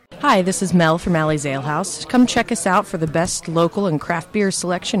Hi, this is Mel from Alley's Ale House. Come check us out for the best local and craft beer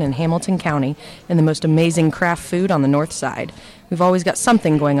selection in Hamilton County and the most amazing craft food on the north side. We've always got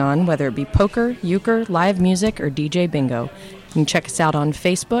something going on, whether it be poker, euchre, live music, or DJ bingo. You can check us out on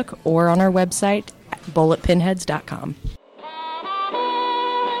Facebook or on our website at bulletpinheads.com.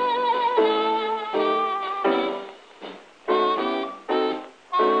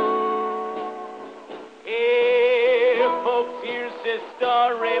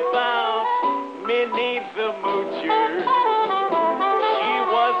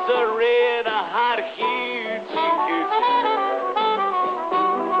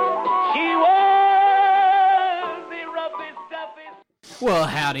 Well,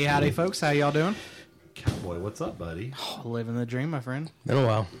 howdy, folks. How y'all doing? Cowboy, what's up, buddy? Oh, living the dream, my friend. Been a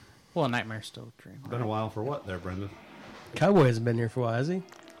while. Well, a nightmare's still a dream. Right? Been a while for what there, Brendan? Cowboy hasn't been here for a while, has he?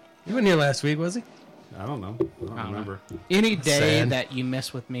 He wasn't here last week, was he? I don't know. I don't remember. Any day Sad. that you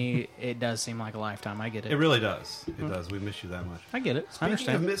miss with me, it does seem like a lifetime. I get it. It really does. It does. We miss you that much. I get it. I Speaking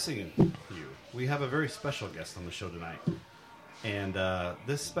understand. of missing you, we have a very special guest on the show tonight. And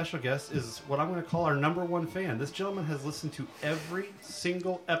this special guest is what I'm going to call our number one fan. This gentleman has listened to every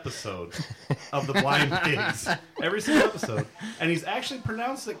single episode of The Blind Pigs. Every single episode. And he's actually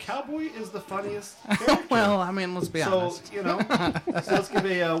pronounced that Cowboy is the funniest character. Well, I mean, let's be honest. So, so let's give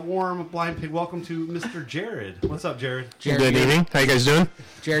a warm Blind Pig welcome to Mr. Jared. What's up, Jared? Good evening. How you guys doing?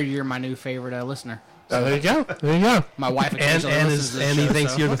 Jerry, you're my new favorite listener. There you go. There you go. My wife And listens to this he show,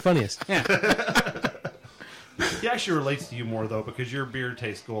 thinks so. you're the funniest. He actually relates to you more, though, because your beer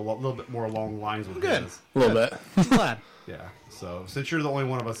tastes go a little bit more along lines with Good. his. A little bit. I'm glad. Yeah. So, since you're the only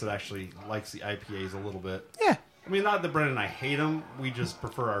one of us that actually likes the IPAs a little bit. Yeah. I mean, not that Brendan and I hate them. We just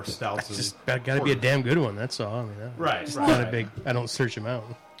prefer our stouts. It's just got to be a damn good one, that's all. I mean, Right, it's right. not a big, I don't search them out.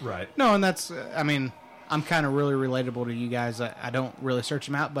 Right. No, and that's, I mean, I'm kind of really relatable to you guys. I don't really search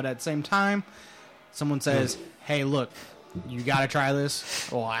them out, but at the same time, someone says, hey, look, you got to try this.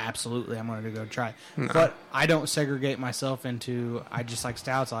 Well, absolutely, I'm going to go try it. No. But I don't segregate myself into, I just like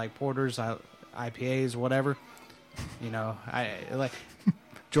stouts, I like porters, IPAs, whatever. You know, I like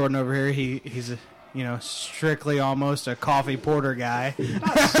Jordan over here, he's a, strictly almost a coffee porter guy.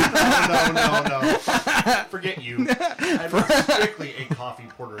 No. Forget you. I'm strictly a coffee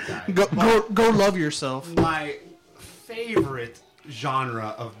porter guy. Go love yourself. My favorite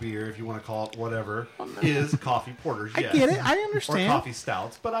genre of beer, if you want to call it whatever, is coffee porters. Yes. I get it. I understand. Or coffee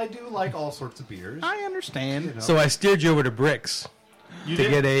stouts, but I do like all sorts of beers. I understand. So I steered you over to Bricks You to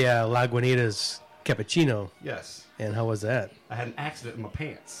did? get a Lagunitas cappuccino. Yes. And how was that? I had an accident in my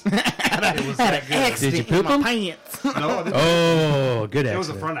pants. It was that good. Did you poop them? Pants. No, I didn't. Oh, good It accident. was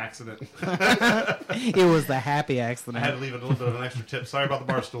a front accident. It was the happy I accident. had to leave it a little bit of an extra tip. Sorry about the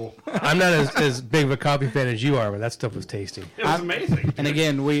bar stool. I'm not as big of a coffee fan as you are, but that stuff was tasty. It was amazing. And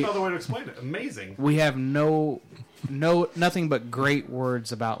again, There's no other way to explain it. Amazing. we have nothing but great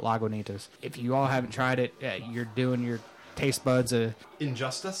words about Lagunitas. If you all haven't tried it, you're doing your taste buds a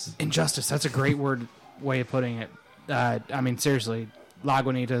Injustice? injustice. That's a great way of putting it. I mean, seriously,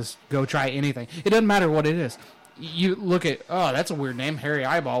 Lagunitas, go try anything. It doesn't matter what it is. You look at, oh, that's a weird name, Hairy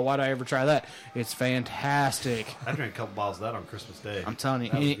Eyeball. Why'd I ever try that? It's fantastic. I drank a couple bottles of that on Christmas Day. I'm telling you,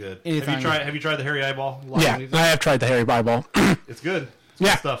 That was good. anything. Have you tried the Hairy Eyeball? Yeah, I have tried the Hairy Eyeball. It's good. It's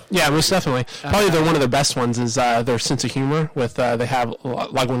Yeah, good stuff. yeah, most definitely. Probably one of their best ones is their sense of humor. With they have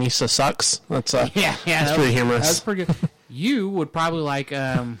Lagunisa sucks. That's Yeah, that's pretty humorous. That's pretty good. You would probably like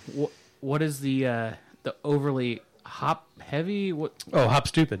what is the overly hop heavy? What Oh, Hop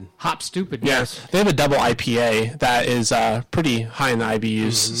Stupid. hop stupid? Yeah, Yes. they have a double IPA that is pretty high in the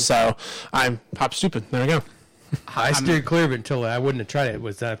IBUs. So I'm hop stupid. There we go. I steered clear of it until I wouldn't have tried it. It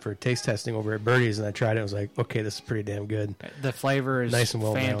was for taste testing over at Birdie's, and I tried it. I was like, okay, this is pretty damn good. The flavor is Nice and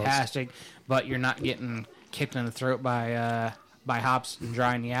well fantastic, but you're not getting kicked in the throat by hops and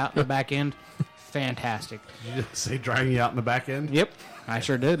drying you out in the back end. Fantastic. Did you just say drying you out in the back end? Yep, I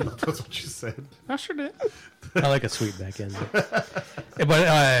sure did. That's what you said. I sure did. I like a sweet back end.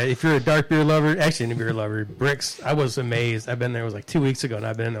 But if you're a dark beer lover, actually any beer lover, Bricks, I was amazed. I've been there, it was like 2 weeks ago, and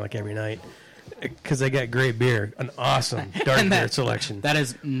I've been in there like every night. Because they got great beer, an awesome dark beer selection. That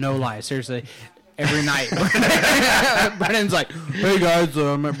is no lie. Seriously. Every night. Brennan's like, hey guys,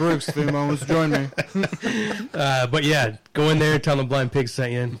 I'm at Brooks. If anyone wants to join me. But yeah, go in there, tell them Blind Pig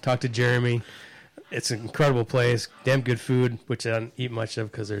sent you, talk to Jeremy. It's an incredible place, damn good food, which I don't eat much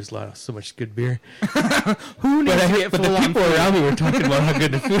of because there's so much good beer. Who needs to get But the full on people food? around me were talking about how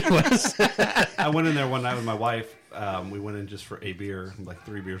good the food was. I went in there one night with my wife. We went in just for a beer. Like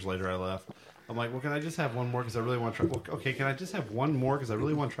 3 beers later, I left. I'm like, well, can I just have one more because I really want to try? Well, okay, can I just have one more because I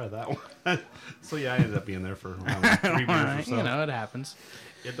really want to try that one? So yeah, I ended up being there for around 3 beers or so. You know, it happens.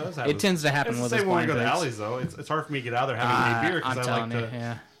 It does happen. It tends to happen it's with the us same when we blind go to pigs. alleys, though. It's hard for me to get out there having a beer I'm because I like telling to. you,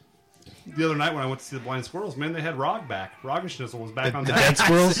 yeah. The other night when I went to see the blind squirrels, man, they had Rog back. Rog and Schnizzle was back on The deck. dead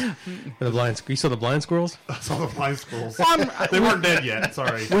squirrels? Or the blind? You saw the blind squirrels? I saw the blind squirrels. They weren't dead yet.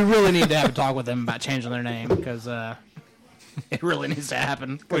 Sorry. We really need to have a talk with them about changing their name because it really needs to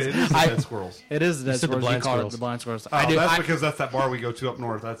happen. 'Cause Wait, it is the dead squirrels. It is the dead said the squirrels. You blind call it squirrels. the blind squirrels. Oh, I do. that's because that's that bar we go to up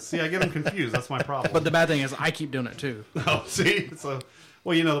north. See, I get them confused. That's my problem. But the bad thing is, I keep doing it too. Oh, see? So,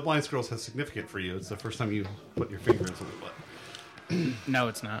 well, the blind squirrels has significant for you. It's the first time you put your finger in something. No,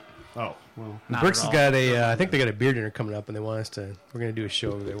 it's not. Oh, well. Not Brooks at has all. got a, I think they got a beer dinner coming up, and they want us to, we're going to do a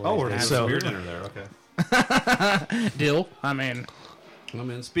show over there. Oh, we're having so, some beer dinner there. Okay. Deal. I mean,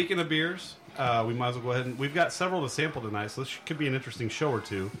 Speaking of beers, we might as well go ahead and we've got several to sample tonight, so this could be an interesting show or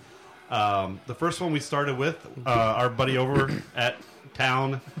two. The first one we started with our buddy over at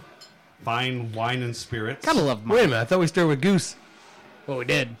Town Fine Wine and Spirits. gotta love Wait a minute, I thought we started with Goose. what we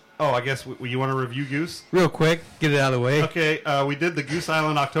did. Oh, I guess you want to review Goose? Real quick, get it out of the way. Okay, we did the Goose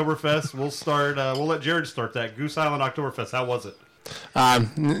Island Oktoberfest. We'll start. We'll let Jared start that Goose Island Oktoberfest. How was it?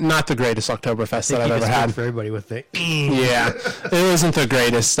 Not the greatest Oktoberfest that I've Keep it ever straight had. for everybody with it. Yeah, it wasn't the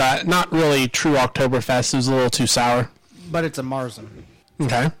greatest. Not really true Oktoberfest. It was a little too sour. But it's a Marzen,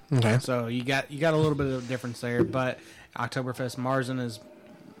 Okay. so you got a little bit of a difference there. But Oktoberfest Marzen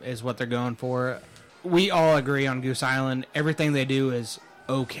is what they're going for. We all agree on Goose Island. Everything they do is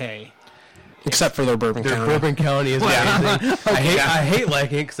okay. Except for their Bourbon Their County. Bourbon County is amazing. I hate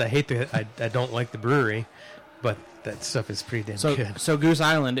liking it because I don't like the brewery, but that stuff is pretty damn good. So Goose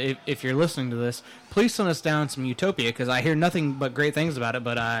Island, if you're listening to this, please send us down some Utopia because I hear nothing but great things about it,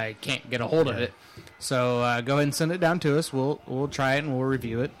 but I can't get a hold of it. So go ahead and send it down to us. We'll try it and we'll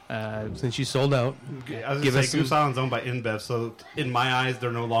review it. Since you sold out, I was Give going us to say Goose some- Island's owned by InBev, so in my eyes,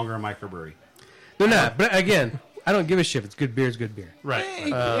 they're no longer a microbrewery. they're not. But again, I don't give a shit. If it's good beer, it's good beer. Right.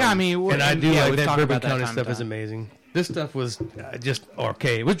 Yeah, I mean, And I do yeah, like we've that talked Bourbon about that County time stuff to is time. amazing. This stuff was just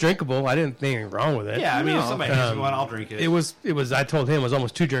okay. It was drinkable. I didn't think anything wrong with it. Yeah, I mean, if No. somebody hands me one, I'll drink it. It was. I told him it was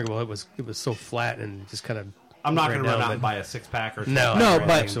almost too drinkable. It was so flat and just kind of. I'm not going to ran run down, out and but- buy a 6-pack or No, No, Right,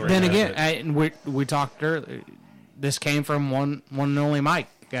 but absolutely. then Yeah. again, we talked earlier. This came from one and only Mike.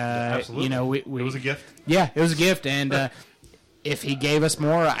 Absolutely. You know, it was a gift. Yeah, it was a gift, and if he gave us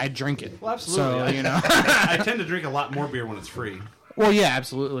more, I'd drink it. Well, absolutely. So you know, I tend to drink a lot more beer when it's free. well, yeah,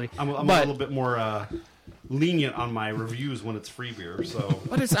 absolutely. I'm a but little bit more lenient on my reviews when it's free beer. So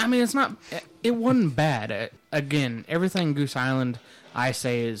but it's not. It wasn't bad. Again, everything Goose Island I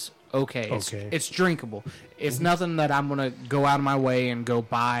say is okay. Okay. It's drinkable. It's nothing that I'm gonna go out of my way and go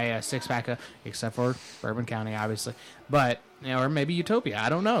buy a 6-pack of, except for Bourbon County, obviously. But or maybe Utopia. I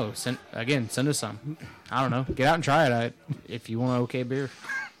don't know. Send us some. I don't know. Get out and try it if you want okay beer.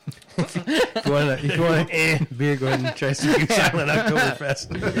 If you want beer, go ahead and try some Goose Island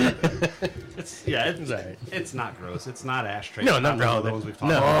Oktoberfest. it's It's all right. it's not gross. It's not ashtray. No, It's not one of wrong the with ones it. we've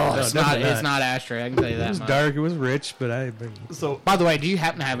talked No. about. It's definitely not. It's not ashtray. I can tell you that. It was much. dark. It was rich, but I. So By the way, do you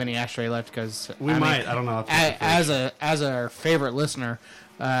happen to have any ashtray left? Because we might. I don't know. as our favorite listener,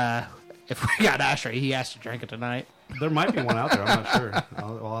 if we got ashtray, he has to drink it tonight. There might be one out there. I'm not sure.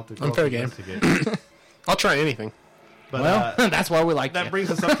 I'll have to go I'm fair game. investigate. I'll try anything. But Well, that's why we like that you.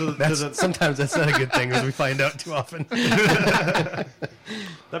 brings us up to Sometimes that's not a good thing, as we find out too often.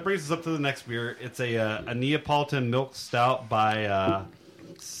 that brings us up to the next beer. It's a Neapolitan milk stout by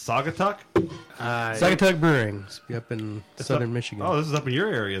Saugatuck. Saugatuck Brewing, up in southern Michigan. Oh, this is up in your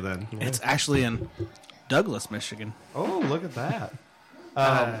area then. It's actually in Douglas, Michigan. Oh, look at that.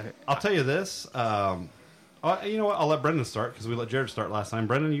 I'll tell you this. You know what? I'll let Brendan start because we let Jared start last time.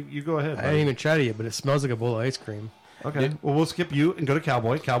 Brendan, you go ahead. I didn't even try it yet, but it smells like a bowl of ice cream. Okay. Well, we'll skip you and go to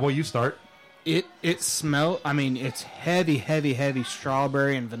Cowboy. Cowboy, you start. It smell. I mean, it's heavy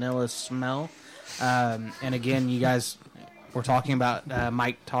strawberry and vanilla smell. And again, you guys were talking about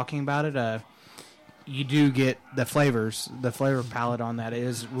Mike talking about it. You do get the flavors. The flavor palette on that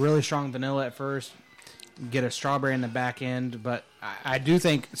is really strong vanilla at first. Get a strawberry in the back end, but I do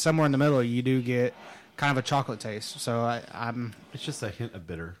think somewhere in the middle you do get kind of a chocolate taste. So I'm It's just a hint of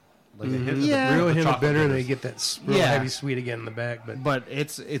bitter. Like a hint of Yeah. the, Real the hint of chocolate bitter, and bitters. they get that real Yeah. heavy sweet again in the back. But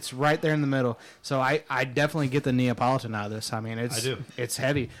it's right there in the middle. So I definitely get the Neapolitan out of this. I mean, I do. It's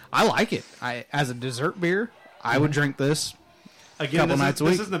heavy. I like it. As a dessert beer, I would drink this. Again, couple this, nights a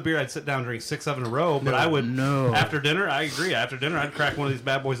this week. isn't a beer I'd sit down and drink 6 of in a row, but I would. No. After dinner, I agree. After dinner, I'd crack one of these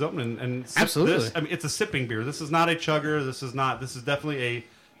bad boys open and sip Absolutely. this. I mean, it's a sipping beer. This is not a chugger. This is definitely a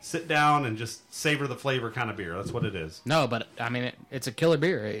sit down and just savor the flavor kind of beer. That's what it is. No, but I mean, it's a killer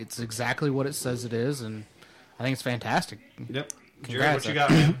beer. It's exactly what it says it is, and I think it's fantastic. Yep. Jared, what you got,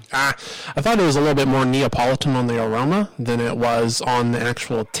 man? I thought it was a little bit more Neapolitan on the aroma than it was on the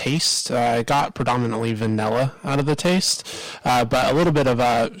actual taste. I got predominantly vanilla out of the taste, but a little bit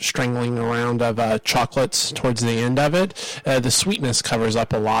of strangling around of chocolates towards the end of it. The sweetness covers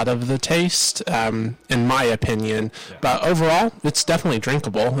up a lot of the taste, in my opinion. Yeah. But overall, it's definitely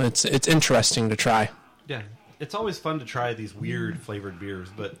drinkable. It's interesting to try. Yeah, it's always fun to try these weird flavored beers,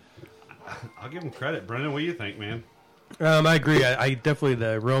 but I'll give them credit. Brendan, what do you think, man? I agree. I definitely,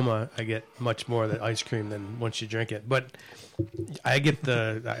 the aroma, I get much more of the ice cream than once you drink it. But I get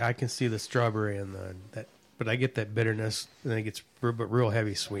I can see the strawberry and but I get that bitterness, and it gets real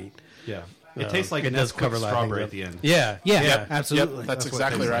heavy sweet. Yeah. It tastes like it does cover strawberry at the end. Yeah, absolutely. Yep, that's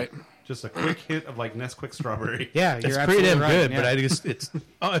exactly right. Just a quick hint of like Nesquik strawberry. Yeah, it's pretty damn good,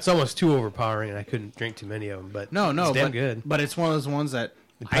 but it's almost too overpowering, and I couldn't drink too many of them. But it's damn good. But it's one of those ones that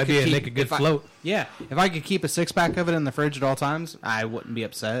I could make a good float. If I could keep a 6-pack of it in the fridge at all times, I wouldn't be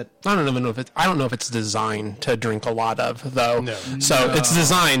upset. I don't know if it's designed to drink a lot of, though. No. So it's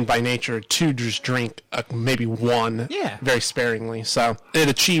designed by nature to just drink maybe one, very sparingly. So it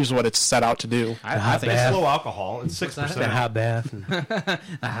achieves what it's set out to do. I think it's low alcohol. It's 6%. A hot bath.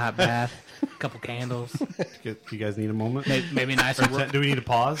 A hot bath. A couple candles. Do you guys need a moment? Maybe nice. Do we need to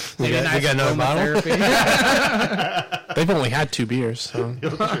pause? Maybe we got another bottle. They've only had 2 beers. So.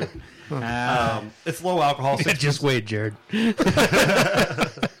 It's low alcohol. Just wait, Jared.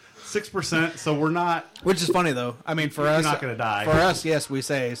 6%. So we're not. Which is funny though. I mean, for us, you're not going to die. For us, yes, we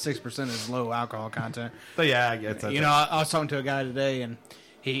say 6% is low alcohol content. But yeah, I guess that's I was talking to a guy today, and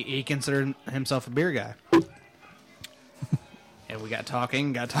he considered himself a beer guy. And we got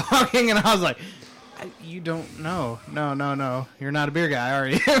talking, and I was like, "You don't know, no, you're not a beer guy, are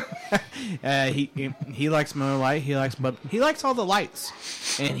you?" He likes Miller Lite, he likes all the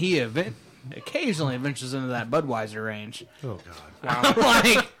lights, and he occasionally ventures into that Budweiser range. Oh God! Wow. I'm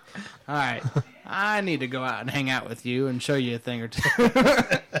like, all right, I need to go out and hang out with you and show you a thing or two.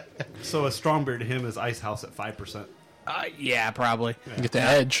 So a strong beer to him is Ice House at 5%. Yeah, probably. You get the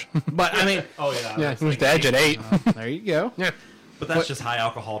edge. But I mean, you get the edge at 8. There you go. Yeah. But that's just high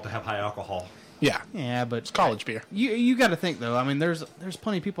alcohol to have high alcohol. Yeah, but it's college beer. You got to think though. I mean, there's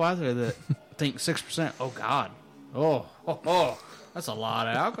plenty of people out there that think 6%. Oh God, oh, that's a lot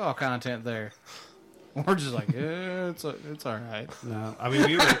of alcohol content there. We're just like, it's all right. No, I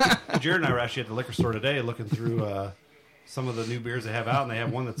mean, Jared and I were actually at the liquor store today looking through some of the new beers they have out, and they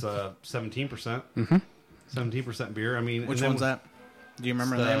have one that's 17%. Mm-hmm. 17% beer. I mean, which one's that? Do you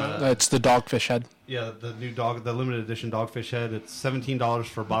remember the name of it? It's the Dogfish Head. Yeah, the limited edition Dogfish Head. It's $17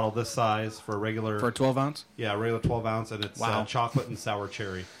 for a bottle this size for a regular. For a 12 ounce? Yeah, a regular 12 ounce, and it's chocolate and sour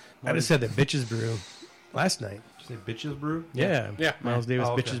cherry. I just had the Bitches Brew last night. Did you say Bitches Brew? Yeah. Miles Davis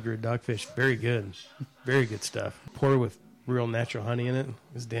Bitches Brew Dogfish. Very good. Very good stuff. Pour with real natural honey in it.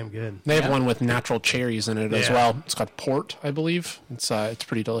 It's damn good. They have one with natural cherries in it as well. It's got port, I believe. It's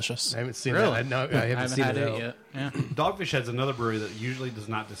pretty delicious. I haven't seen really? that. I haven't seen had it yet. Yeah. Dogfish Head's another brewery that usually does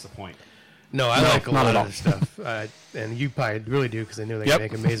not disappoint. No, I like a lot of the stuff. And you probably really do because I know they can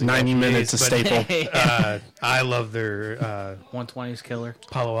make amazing 90 IPAs, minutes a staple. I love their 120's killer.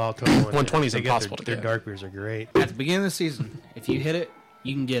 Palo Alto. 120's impossible to Their get. dark beers are great. At the beginning of the season, if you hit it,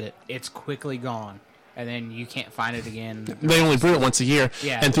 you can get it. It's quickly gone. And then you can't find it again. They only brew it once a year,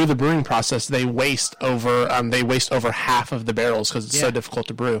 yeah. And through the brewing process, they waste over half of the barrels because it's so difficult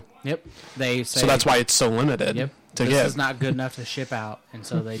to brew. Yep, they say so that's why it's so limited. Yep, this is not good enough to ship out, and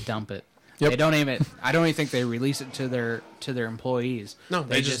so they dump it. Yep. They don't even. I don't even think they release it to their employees. No,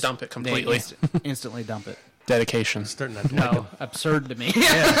 they just dump it completely. They instantly dump it. Dedication. Starting to like them. Absurd to me.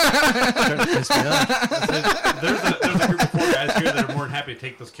 Starting to piss me off. There's a group of 4 guys here that are more than happy to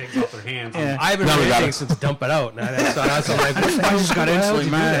take those kegs off their hands. Yeah. I haven't really anything since dump it out. Now that's I'm like, I just got instantly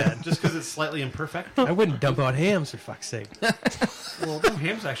mad. Just because it's slightly imperfect. I wouldn't dump out hams for fuck's sake. Well,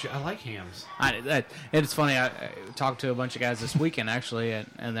 hams actually, I like hams. It's funny. I talked to a bunch of guys this weekend actually,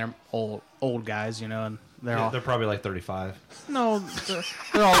 and they're old guys, and they're probably like 35. No, they're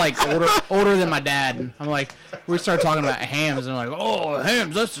all like older than my dad. And I'm like, we started talking about hams, and they're like, "Oh,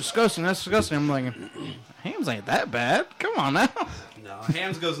 hams, that's disgusting. That's disgusting." I'm like, hams ain't that bad. Come on now. No,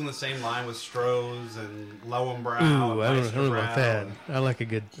 hams goes in the same line with Stroh's and Lowenbrow. Ooh, I don't know about that. I like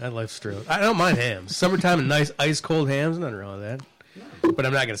Stroh. I don't mind hams. Summertime and nice ice cold hams, nothing wrong with that. But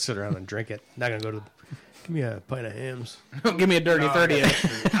I'm not going to sit around and drink it. Not going to go to. Give me a pint of hams. Give me a dirty 30. Give me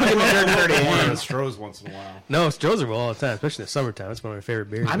a dirty 30. One of Stroh's once in a while. No, Stroh's are all the time, especially in the summertime. That's one of my favorite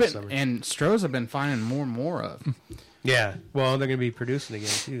beers in the summer. And Stroh's I've been finding more and more of. Yeah. Well, they're going to be producing again,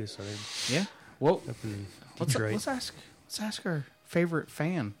 too. So yeah. Well, up in Detroit. Let's ask our favorite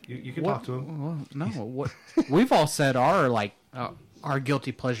fan? You can talk to him. Well, no, what we've all said our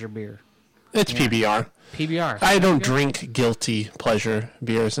guilty pleasure beer. It's PBR. PBR. I don't drink guilty pleasure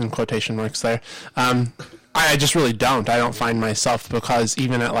beers in quotation marks there. I just really don't. I don't find myself, because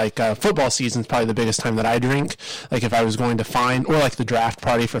even at like football season is probably the biggest time that I drink. Like if I was going to find, or like the draft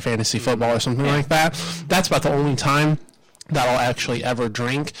party for fantasy football or something like that, that's about the only time that I'll actually ever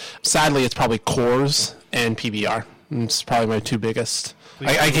drink. Sadly, it's probably Coors and PBR. It's probably my two biggest.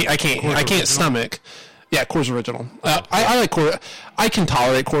 I can't stomach. Yeah, Coors Original. I like Coors. I can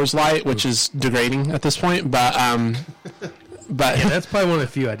tolerate Coors Light, which is degrading at this point, but yeah, that's probably one of the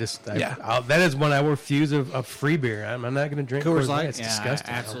few. That is one I refuse of free beer. I'm not going to drink Coors Light. It's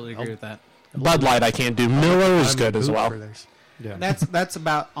disgusting. I absolutely agree with that. Bud Light I can't do. Miller is good as well. Yeah. That's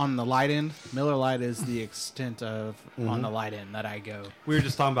about on the light end. Miller Lite is the extent of on the light end that I go. We were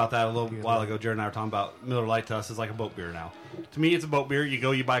just talking about that a little while ago. Jared and I were talking about Miller Lite. To us is like a boat beer now. To me, it's a boat beer. You go,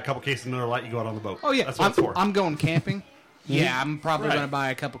 you buy a couple cases of Miller Lite, you go out on the boat. Oh yeah, that's what it's for. I'm going camping. Yeah, I'm probably going to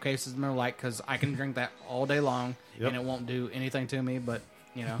buy a couple cases of Miller Lite because I can drink that all day long, and it won't do anything to me. But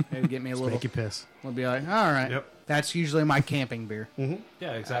it'll get me a little. Make you piss. We'll be like, all right. Yep. That's usually my camping beer. Mm-hmm.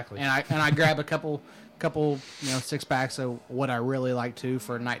 Yeah, exactly. And I grab a couple 6-packs of what I really like to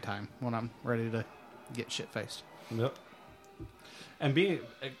for nighttime when I'm ready to get shit faced. Yep. And being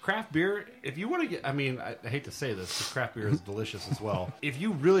craft beer, if you want to get, I hate to say this, because craft beer is delicious as well. If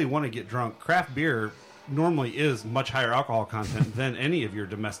you really want to get drunk, craft beer normally is much higher alcohol content than any of your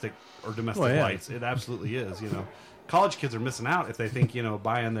domestic lights. It absolutely is. College kids are missing out if they think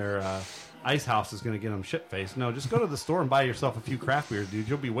buying their Ice House is going to get them shit faced. No, just go to the store and buy yourself a few craft beers, dude.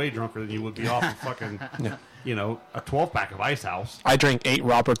 You'll be way drunker than you would be off of fucking, a 12-pack of Ice House. I drank 8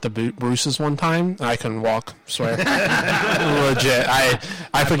 Robert the Bruce's one time. I couldn't walk, swear. Legit.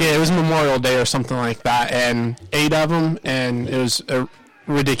 I forget, it was Memorial Day or something like that, and 8 of them, and it was a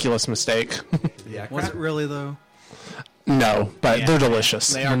ridiculous mistake. Yeah, was it really, though? No, but they're delicious,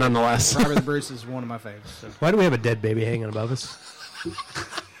 they are nonetheless. Robert the Bruce is one of my favorites. So. Why do we have a dead baby hanging above us?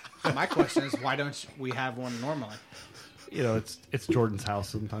 My question is, why don't we have one normally? It's Jordan's house.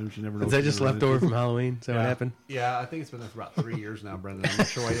 Sometimes you never know. Is that just left over from Halloween? Is that what happened? Yeah, I think it's been there for about 3 years now, Brendan. I'm not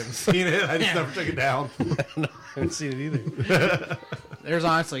sure why you haven't seen it. I just never took it down. I haven't seen it either. There's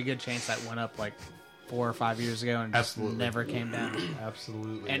honestly a good chance that went up like 4 or 5 years ago and just never came down.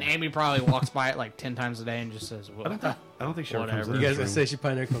 Absolutely. And Amy probably walks by it like 10 times a day and just says, I don't think she ever comes in. You guys say she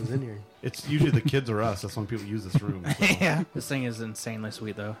probably never comes in here. It's usually the kids or us. That's when people use this room. So. Yeah. This thing is insanely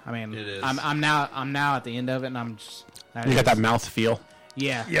sweet, though. I mean, it is. I'm now at the end of it, and I'm just. You got that mouth feel.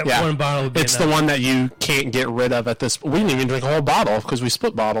 Yeah. Yeah. One bottle. It's the one that you can't get rid of at this. We didn't even drink a whole bottle because we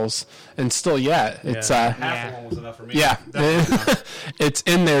split bottles, and still, it's half the one was enough for me. Yeah, it's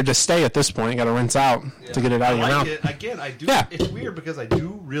in there to stay at this point. You got to rinse out to get it out of your mouth. Again, I do. Yeah. It's weird because I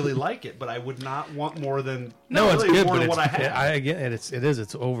do really like it, but I would not want more than it's good. More But than what I have.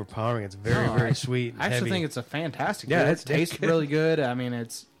 It's overpowering. It's very sweet. And I actually heavy. think it's a fantastic. Yeah, it tastes really good. I mean,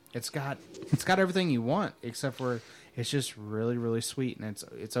 it's got everything you want except for. It's just really, really sweet, and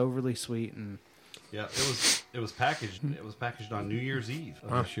it's overly sweet, and yeah, it was packaged. It was packaged on New Year's Eve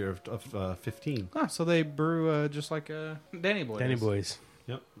of this year of 15. So they brew just like Danny Boy. Danny Boys.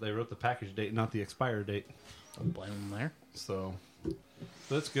 Yep, they wrote the package date, not the expired date. Don't blame them there. So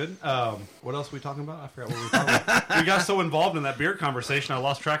that's good. What else were we talking about? I forgot what we were talking about. We got so involved in that beer conversation, I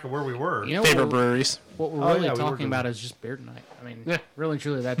lost track of where we were. Favorite breweries. What we're really talking about is just beer tonight. I mean, really,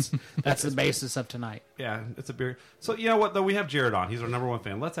 truly, that's the basis of tonight. Yeah, it's a beer. So you know what? Though we have Jared on. He's our number one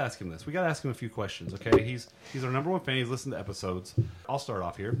fan. Let's ask him this. We got to ask him a few questions. Okay, he's our number one fan. He's listened to episodes. I'll start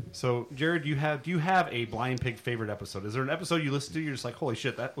off here. So Jared, do you have a Blind Pig favorite episode? Is there an episode you listen to? You're just like, holy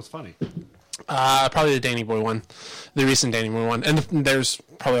shit, that was funny. Probably the Danny Boy one, the recent Danny Boy one, and there's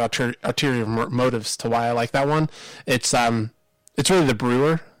probably ulterior motives to why I like that one. It's really the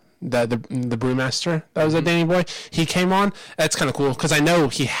brewer, the brewmaster that was at Danny Boy. He came on. That's kind of cool because I know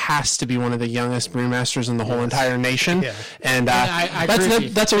he has to be one of the youngest brewmasters in the whole entire nation, and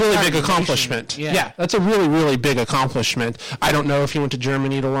that's a really big accomplishment. Yeah, that's a really, really big accomplishment. I don't know if he went to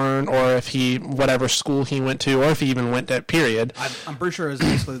Germany to learn, or if whatever school he went to, or if he even went to period. I'm pretty sure it was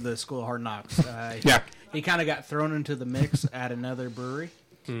basically the School of Hard Knocks. He kind of got thrown into the mix at another brewery.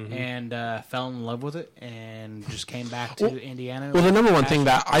 Mm-hmm. And fell in love with it and just came back to Indiana. Well, the number one thing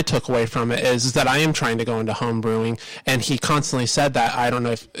that I took away from it is that I am trying to go into home brewing, and he constantly said that. I don't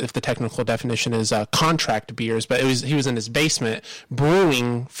know if the technical definition is contract beers, but he was in his basement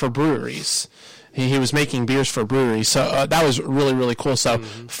brewing for breweries. He was making beers for breweries, so that was really, really cool. So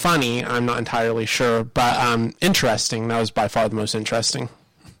funny, I'm not entirely sure, but interesting. That was by far the most interesting.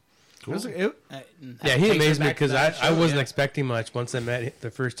 Cool. Yeah, he amazed me because I wasn't expecting much once I met him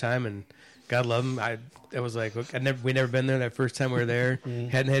the first time, and God love him. It was like, look, we never been there that first time we were there. Hadn't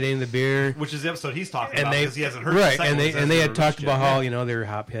had any of the beer, Which is the episode he's talking about and because he hasn't heard right, the second one, and they had talked yet. about how they were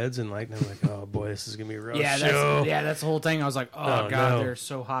hopheads and I'm like, oh boy, this is gonna be a rough show. That's the whole thing. I was like, oh god, no. they're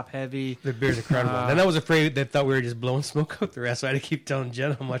so hop heavy. The beer's incredible. And I was afraid they thought we were just blowing smoke up the rest. So I had to keep telling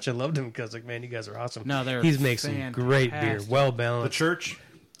Jen how much I loved him because, like, man, you guys are awesome. No, they're He's making some great beer, well balanced. The church,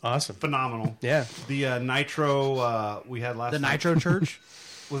 awesome, phenomenal. Yeah, the Nitro we had last. The night. Nitro Church.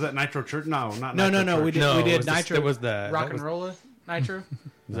 Was that Nitro Church? No, not No, Nitro no, Church. we did. No, we it did was the- Nitro. it was the- Rock that and was- Rolla Nitro.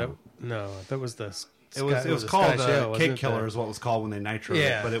 that was the. It was a called Scotch ale, wasn't Keg it? Killer is what it was called when they nitroed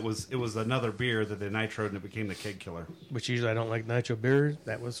Yeah. it, but it was another beer that they nitroed and it became the Keg Killer. Which usually I don't like nitro beers.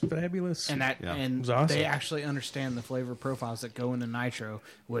 That was fabulous. And Yeah. and It was awesome. they actually understand the flavor profiles that go into nitro,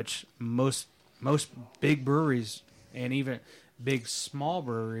 which most big breweries and even big small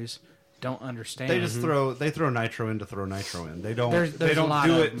breweries don't understand. They just throw nitro in to throw nitro in. They don't There's they a don't lot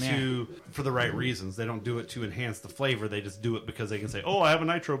do of it them, for the right reasons. They don't do it to enhance the flavor. They just do it because they can say, "Oh, I have a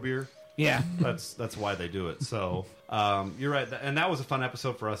nitro beer." yeah. That's why they do it. So you're right, and that was a fun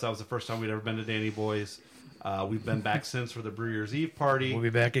episode for us. That was the first time we'd ever been to Danny Boy's. We've been back since for the Brew Year's Eve party. We'll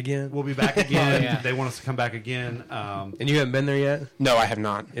be back again. We'll be back again. Yeah. They want us to come back again. And you haven't been there yet? No, I have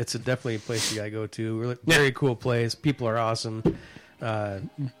not. It's definitely a place you gotta go to. Really, very cool place. People are awesome.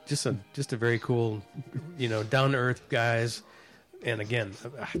 Just a very cool, down to earth guys. And again,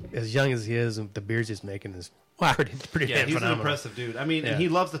 as young as he is, and the beers he's making is pretty Yeah, damn he's phenomenal. an impressive dude. I mean, Yeah. and he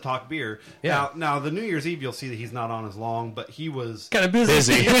loves to talk beer. Yeah. Now the New Year's Eve, you'll see that he's not on as long, but he was Kind of busy.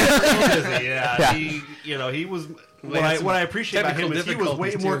 Busy. busy. Yeah, Yeah. He was. We What had I, some what I appreciate about him technical is he was way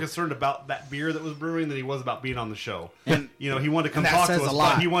difficulties, more too. concerned about that beer that was brewing than he was about being on the show. And- he wanted to come and that talk to says us. a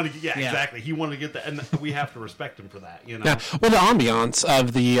lot. But he wanted, Yeah. exactly. He wanted to get that, and we have to respect him for that. Yeah. Well, the ambiance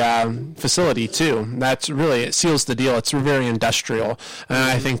of the facility too. That's really, it seals the deal. It's very industrial, and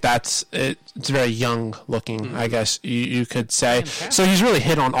I think it's very young looking. I guess you could say. Fantastic. So he's really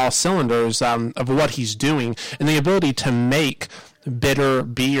hit on all cylinders of what he's doing, and the ability to make bitter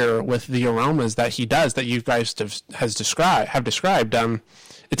beer with the aromas that he does, that you guys have described.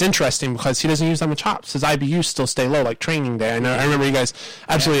 It's interesting because he doesn't use that much hops. His IBUs still stay low, like Training Day. I remember you guys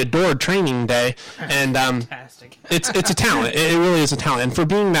absolutely adored Training Day, and Fantastic. it's a talent. It really is a talent. And for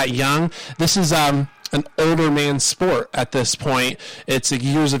being that young, this is an older man's sport at this point. It's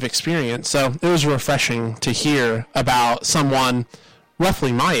years of experience. So it was refreshing to hear about someone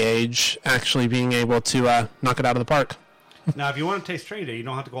roughly my age actually being able to knock it out of the park. Now, if you want to taste Training Day, you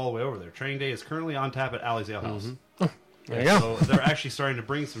don't have to go all the way over there. Training Day is currently on tap at Alley's Ale House. There you go. So they're actually starting to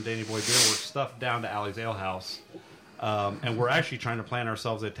bring some Danny Boy Beer Works stuff down to Alley's Ale House. And we're actually trying to plan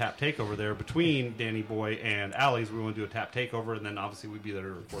ourselves a tap takeover there between Danny Boy and Alley's. We want to do a tap takeover, and then obviously we'd be there to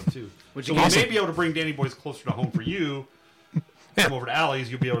record too. So we may be able to bring Danny Boy's closer to home for you. Come over to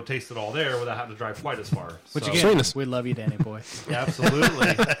Alley's, you'll be able to taste it all there without having to drive quite as far. Which So- again, Sweetness. we love you, Danny boy. Yeah, absolutely.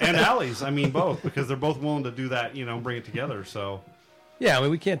 And Alley's, I mean both, because they're both willing to do that, bring it together. So Yeah, I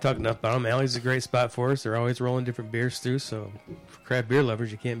mean, we can't talk enough about them. Alley's a great spot for us. They're always rolling different beers through, so for craft beer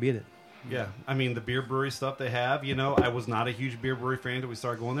lovers, you can't beat it. yeah, I mean the beer brewery stuff they have. I was not a huge beer brewery fan until we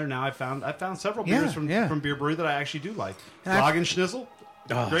started going there. Now I found several Yeah, beers from yeah. beer brewery that I actually do like. And I- Lagen Schnitzel,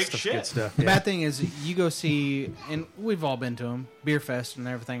 great stuff's shit. Good stuff. The Yeah. bad thing is, you go see, and we've all been to them, Beer Fest and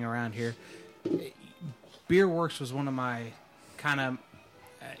everything around here. Beer Works was one of my kind of,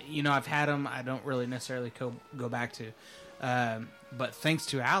 I've had them. I don't really necessarily go back to, but thanks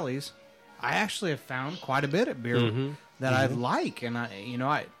to Alley's, I actually have found quite a bit of beer that I like, and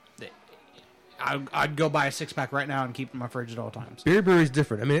I'd go buy a 6-pack right now and keep it in my fridge at all times. Beer brewery's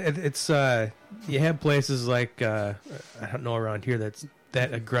different. I mean, it's you have places like I don't know around here that's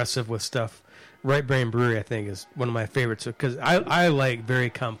that aggressive with stuff. Right Brain Brewery, I think, is one of my favorites because I like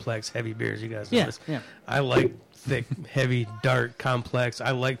very complex, heavy beers. You guys know Yeah, this. yeah. I like thick, heavy, dark, complex. I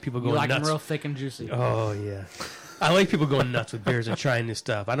like people You going like them nuts. real thick and juicy. Oh yeah, I like people going nuts with beers and trying new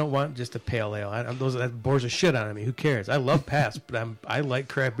stuff. I don't want just a pale ale. That bores the shit out of me. Who cares? I love past, but I like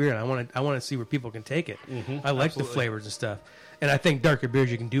craft beer, and I want to see where people can take it. I like the flavors and stuff, and I think darker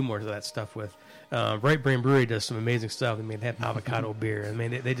beers you can do more of that stuff with. Right Brain Brewery does some amazing stuff. I mean, they have avocado beer. I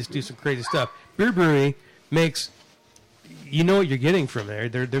mean, they just do some crazy stuff. Beer Brewery makes. You know what you're getting from there.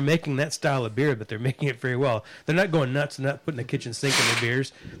 They're making that style of beer, but they're making it very well. They're not going nuts and not putting the kitchen sink in their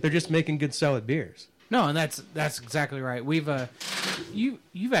beers. They're just making good, solid beers. No, and that's exactly right. We've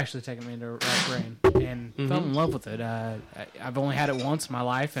you've actually taken me into Right Brain and fell in love with it. I've only had it once in my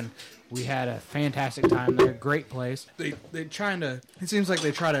life, and we had a fantastic time there. Great place. They trying to. It seems like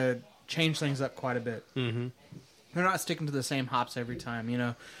they try to change things up quite a bit. they're not sticking to the same hops every time. You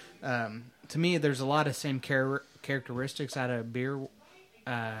know, to me, there's a lot of same characteristics out of beer.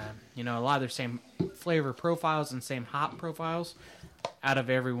 You know, a lot of their same flavor profiles and same hop profiles out of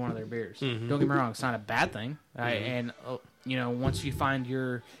every one of their beers. Don't get me wrong; it's not a bad thing. And you know, once you find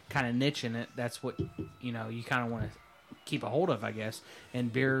your kind of niche in it, that's what you know you kind of want to keep a hold of, I guess.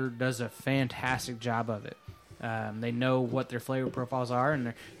 And beer does a fantastic job of it. They know what their flavor profiles are,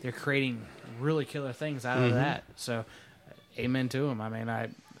 and they're creating really killer things out of that. So, amen to them. I mean,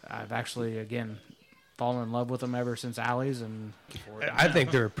 I've actually again fallen in love with them ever since Alley's, and I think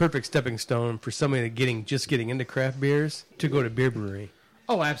they're a perfect stepping stone for somebody just getting into craft beers to go to beer brewery.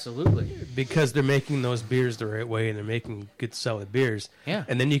 Oh, absolutely. Because they're making those beers the right way, and they're making good, solid beers. Yeah.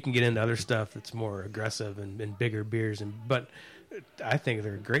 And then you can get into other stuff that's more aggressive and bigger beers. But I think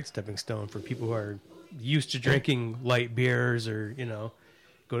they're a great stepping stone for people who are used to drinking light beers, or, you know,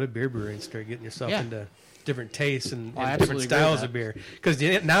 go to beer brewery and start getting yourself into different tastes and different styles of beer. Because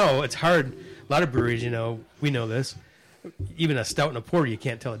now it's hard. A lot of breweries, you know, we know this. Even a stout and a porter, you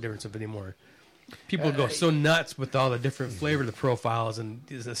can't tell the difference of anymore. People go so nuts with all the different flavor, the profiles, and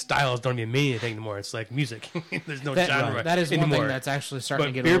the styles don't even mean anything anymore. It's like music. There's no genre that is anymore. One thing that's actually starting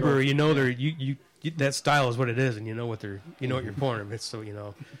to get beer brewery, you know, that style is what it is, and you know what you're pouring them. It's so, you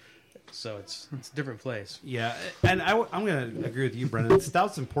know, so it's a different place. Yeah, and I'm going to agree with you, Brendan.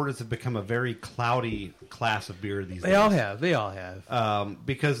 Stouts and porters have become a very cloudy class of beer these days. They all have.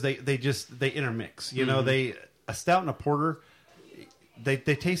 Because they intermix. You know, a stout and a porter. They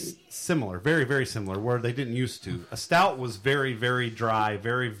taste similar, very, very similar, where they didn't used to. A stout was very, very dry,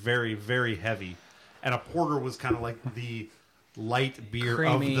 very, very, very heavy. And a porter was kind of like the light beer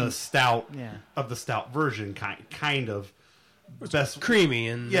creamy, of the stout version, kind of. Best creamy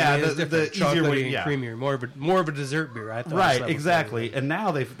and the easier way, and creamier, more of a dessert beer. I thought. Right, exactly. And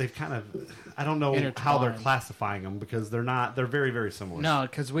now they've kind of, I don't know how they're classifying them, because they're very, very similar. No,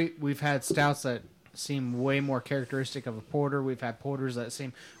 because we've had stouts that seem way more characteristic of a porter. We've had porters that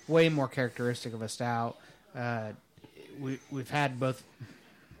seem way more characteristic of a stout. We've had both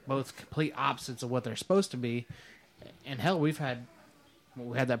complete opposites of what they're supposed to be. And hell, we had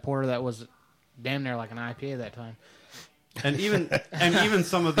that porter that was damn near like an IPA that time. And even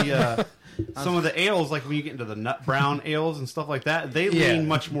some of the ales, like when you get into the nut brown ales and stuff like that, they lean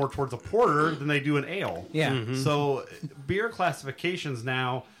much more towards a porter than they do an ale. Yeah. Mm-hmm. So beer classifications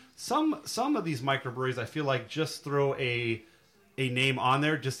now. Some of these microbreweries, I feel like, just throw a name on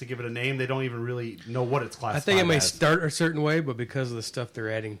there just to give it a name. They don't even really know what it's classified as. I think it may start a certain way, but because of the stuff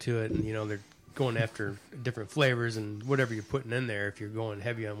they're adding to it, and, you know, they're going after different flavors and whatever you're putting in there, if you're going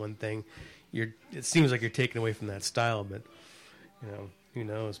heavy on one thing, it seems like you're taking away from that style, but, you know, who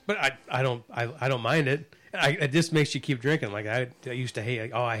knows? But I don't mind it. It just makes you keep drinking. Like I used to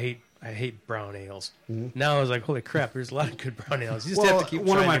hate, I hate brown ales. Mm-hmm. Now I was like, holy crap, there's a lot of good brown ales. You just have to keep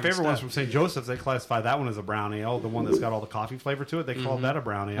one of my favorite stuff. ones from St. Joseph's, they classify that one as a brown ale, the one that's got all the coffee flavor to it. They called that a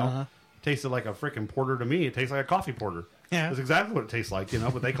brown ale. Uh-huh. Tasted like a freaking porter to me. It tastes like a coffee porter. Yeah. That's exactly what it tastes like, you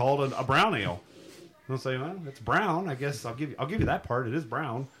know, but they call it a brown ale. They'll say, well, it's brown. I guess I'll give you that part. It is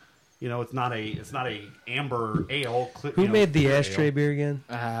brown. You know, it's not a amber ale. Who made the ashtray beer again?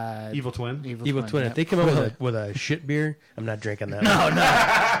 Evil Twin. Evil Twin. If they come up with a shit beer, I'm not drinking that. No.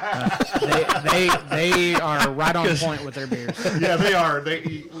 They are right on point with their beers. Yeah, they are.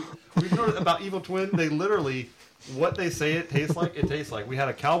 We've heard about Evil Twin. They literally, what they say it tastes like, it tastes like. We had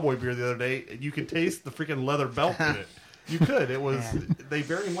a cowboy beer the other day, and you can taste the freaking leather belt in it. You could. It was. They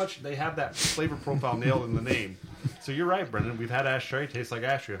have that flavor profile nailed in the name. So you're right, Brendan. We've had ashtray taste like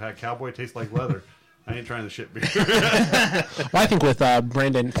ashtray. I've had cowboy taste like leather. I ain't trying the shit beer. Well, I think with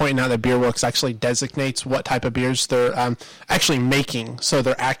Brandon pointing out that BeerWorks actually designates what type of beers they're actually making, so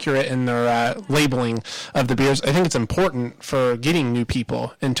they're accurate in their labeling of the beers. I think it's important for getting new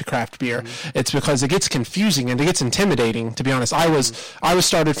people into craft beer. Mm-hmm. It's because it gets confusing and it gets intimidating, to be honest. I was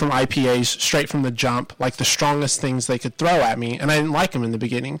started from IPAs straight from the jump, like the strongest things they could throw at me, and I didn't like them in the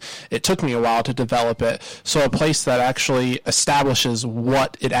beginning. It took me a while to develop it. So a place that actually establishes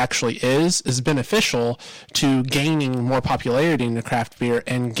what it actually is beneficial to gaining more popularity in the craft beer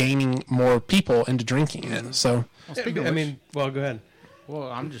and gaining more people into drinking it. So, go ahead. Well,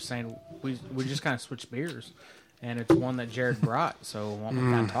 I'm just saying we just kind of switched beers, and it's one that Jared brought. So, want to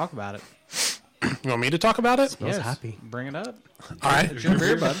kind of talk about it? You want me to talk about it? Yes. Happy. Bring it up. All right. It's your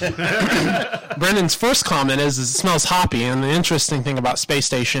beer, bud. Brendan's first comment is it smells hoppy, and the interesting thing about Space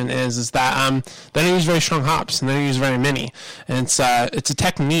Station is that they don't use very strong hops, and they don't use very many. And it's a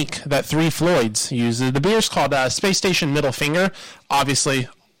technique that Three Floyds uses. The beer's called Space Station Middle Finger. Obviously,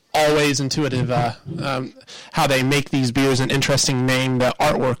 always intuitive how they make these beers. An interesting name. The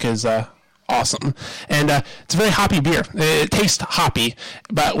artwork is awesome. And it's a very hoppy beer. It tastes hoppy,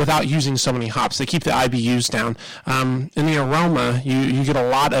 but without using so many hops. They keep the IBUs down. In the aroma, you get a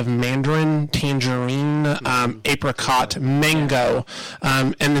lot of mandarin, tangerine, apricot, mango,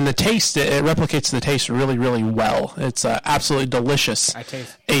 and then the taste, it replicates the taste really, really well. It's absolutely delicious. I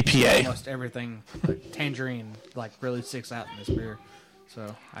taste APA. almost everything. Like tangerine, like really sticks out in this beer.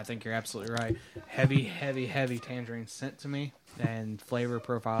 So I think you're absolutely right. Heavy, heavy, heavy tangerine scent to me, and flavor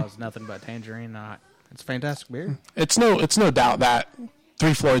profile is nothing but tangerine. It's a fantastic beer. It's no doubt that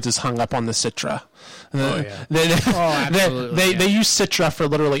Three Floyds is hung up on the Citra. Absolutely. They use Citra for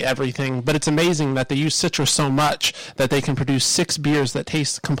literally everything, but it's amazing that they use Citra so much that they can produce 6 beers that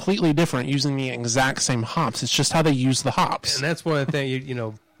taste completely different using the exact same hops. It's just how they use the hops. And that's one thing, you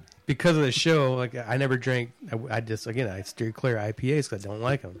know, because of the show, like I never drank. I steer clear of IPAs because I don't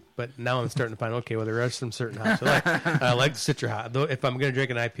like them. But now I'm starting to find there are some certain hops I like the Citra hop. Though if I'm going to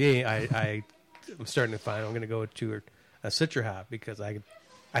drink an IPA, I'm starting to find I'm going to go to a Citra hop because I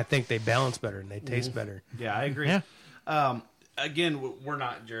think they balance better and they taste better. Yeah, I agree. Yeah. Again, we're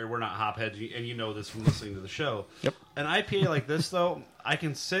not, Jared, we're not hopheads, and you know this from listening to the show. Yep. An IPA like this, though, I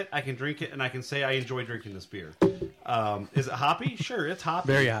can sit, I can drink it, and I can say I enjoy drinking this beer. Is it hoppy? Sure, it's hoppy.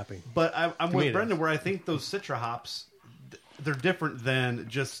 Very hoppy. But I'm with Brendan, is. where I think those Citra hops, they're different than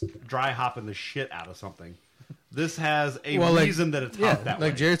just dry hopping the shit out of something. This has a reason that it's hopped that way.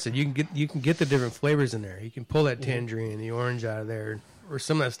 Like Jared said, you can get the different flavors in there. You can pull that tangerine and the orange out of there, or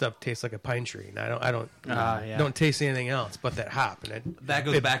some of that stuff tastes like a pine tree. And I don't taste anything else but that hop. And that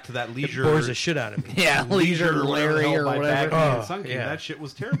goes back to that leisure. It bores the shit out of me. Yeah, Leisure Larry or whatever. That shit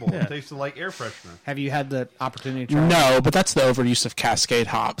was terrible. It tasted like air freshener. Have you had the opportunity to try it? No, but that's the overuse of Cascade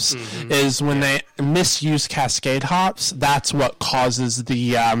hops. Is when they misuse Cascade hops, that's what causes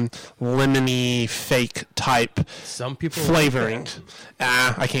the lemony fake type Some people flavoring.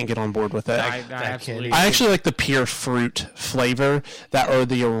 Like I can't get on board with it. I absolutely. I actually like the pure fruit flavor or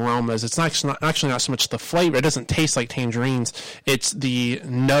the aromas. It's actually not so much the flavor. It doesn't taste like tangerines. It's the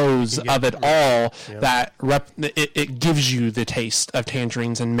nose of it all that it gives you the taste of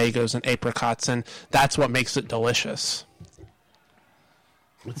tangerines and mangoes and apricots, and that's what makes it delicious.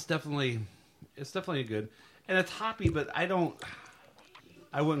 It's definitely good, and it's hoppy, but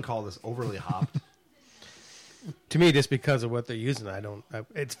I wouldn't call this overly hopped. To me, just because of what they're using,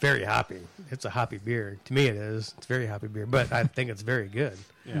 it's very hoppy. It's a hoppy beer. To me, it is. It's a very hoppy beer, but I think it's very good.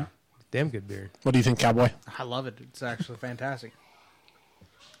 Yeah. Damn good beer. What do you think, Cowboy? I love it. It's actually fantastic.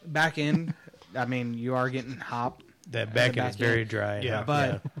 Back end, I mean, you are getting hop. That back end is very dry. Yeah.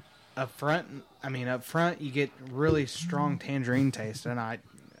 But up front, you get really strong tangerine taste, and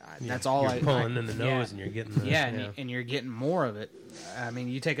that's all you're pulling in the nose, and you're getting the, and you're getting more of it. I mean,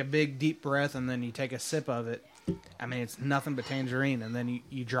 you take a big deep breath, and then you take a sip of it. I mean, it's nothing but tangerine, and then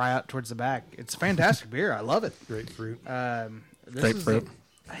you dry out towards the back. It's a fantastic beer. I love it. grapefruit. Grapefruit.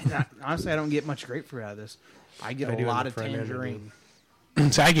 Honestly, I don't get much grapefruit out of this. I get a lot of tangerine.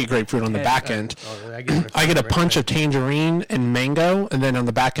 So I get grapefruit on the back end. I get a punch of tangerine and mango, and then on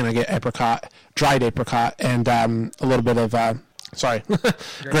the back end I get apricot, dried apricot, and a little bit of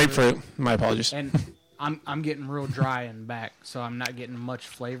grapefruit. My apologies. And I'm getting real dry in the back, so I'm not getting much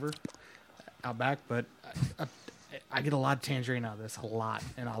flavor out back. But I get a lot of tangerine out of this, a lot,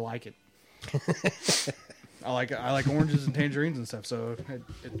 and I like it. I like oranges and tangerines and stuff, so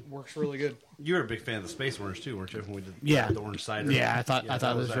it works really good. You were a big fan of the space orange too, weren't you? When we did the orange cider. Yeah, I thought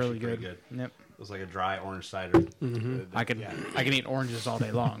it was really good. Yep. It was like a dry orange cider. Mm-hmm. I can eat oranges all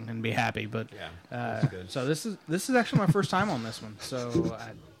day long and be happy. But that's good. So this is actually my first time on this one, so I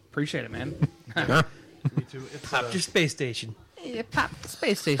appreciate it, man. Me too. It's Pop your space station. Yeah, pop the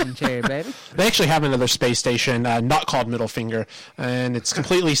space station cherry, baby. They actually have another space station, not called Middle Finger, and it's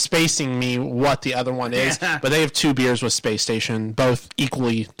completely spacing me what the other one is. But they have 2 beers with Space Station, both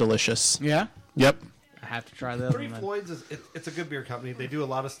equally delicious. Yeah. Yep. I have to try the other Three one. Floyds it's a good beer company. They do a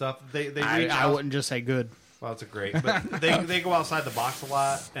lot of stuff. I wouldn't just say good. Well, it's a great, but they go outside the box a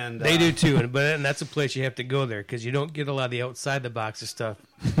lot, and They do too, and that's a place you have to go there because you don't get a lot of the outside the box of stuff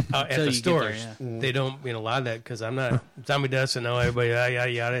at the stores. They don't, a lot of that because I'm not Tommy Dustin. No, everybody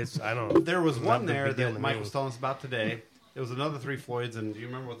yada. I don't. There was one there that Mike was telling us about today. It was another Three Floyds, and do you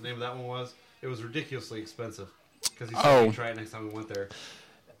remember what the name of that one was? It was ridiculously expensive because he said we'd try it next time we went there.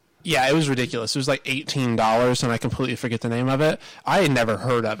 Yeah, it was ridiculous. It was like $18, and I completely forget the name of it. I had never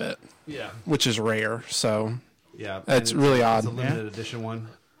heard of it. Yeah, which is rare. So yeah, it's really odd. It's a limited edition one.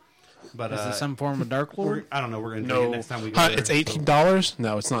 But Is it some form of Dark Lord? I don't know. We're going to drink it next time we go there. It's $18?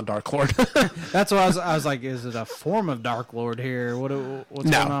 No, it's not Dark Lord. That's what I was like, is it a form of Dark Lord here? What's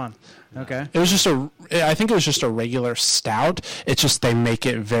No. going on? Okay. It was just I think it was just a regular stout. It's just they make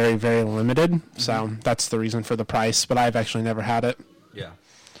it very, very limited. So that's the reason for the price. But I've actually never had it. Yeah.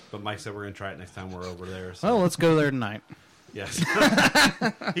 But Mike said we're going to try it next time we're over there. So. Well, let's go there tonight. Yes.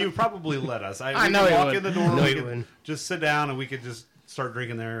 He would probably let us. I we know could he walk would. in the door, No, we he could wouldn't. just sit down, and we could just start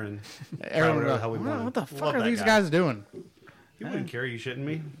drinking there and Everyone whatever would the hell we go, wanted. what the Love fuck are that these guy. guys doing? He wouldn't care. You shitting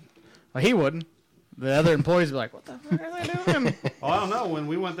me? Well, he wouldn't. The other employees would be like, what the fuck are they doing? Well, I don't know. When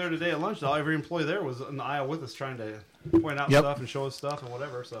we went there today at lunch, every employee there was in the aisle with us trying to point out Yep. stuff and show us stuff and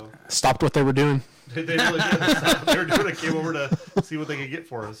whatever. So Stopped what they were doing. they really did. They were doing it. Came over to see what they could get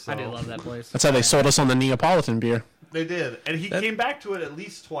for us. So. I do love that place. That's how they sold us on the Neapolitan beer. They did. And he came back to it at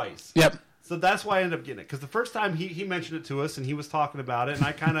least twice. Yep. So that's why I ended up getting it. Because the first time he mentioned it to us and he was talking about it, and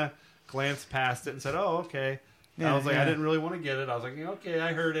I kind of glanced past it and said, oh, okay. Yeah, I was like, yeah. I didn't really want to get it. I was like, okay,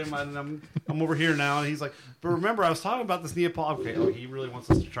 I heard him. I'm over here now. And he's like, but remember, I was talking about this Neapolitan. Okay, oh, he really wants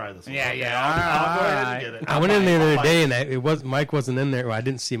us to try this one. Yeah, okay, yeah. I'll go ahead and Alright. get it. I went in there the I'll other buy day, it. and Mike wasn't in there. Well, I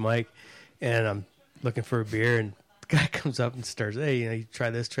didn't see Mike, and I'm looking for a beer, and the guy comes up and starts, hey, you try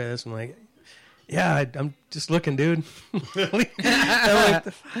this. I'm like, yeah, I'm just looking, dude. I'm like,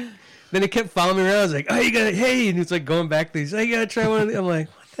 then he kept following me around. I was like, oh, you got it, hey, and he's like going back to these. Hey, you gotta try one of these. I'm like,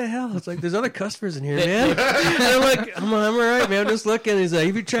 what the hell? It's like there's other customers in here, man. And I'm like, I'm all right, man. I'm just looking. He's like,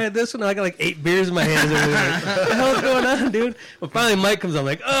 have you tried this one? I got like 8 beers in my hands. I'm like, what the hell's going on, dude? Well, finally Mike comes. I'm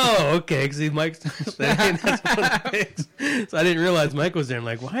like, oh, okay, because Mike's saying that's what it is. So I didn't realize Mike was there. I'm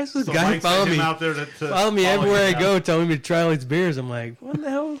like, why is this So guy Mike following sent him me? out there to Follow me follow everywhere you I go, telling me to try all these beers. I'm like, what the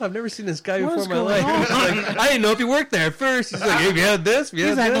hell? I've never seen this guy What before is in my going life. Like, I didn't know if he worked there at first. He's like, have you had this? Have you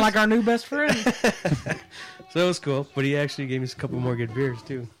He's had acting this? like our new best friend. So it was cool. But he actually gave me a couple more good beers,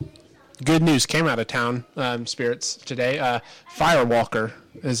 too. Good news came out of town, Spirits, today. Firewalker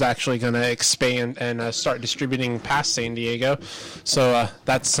is actually going to expand and start distributing past San Diego. So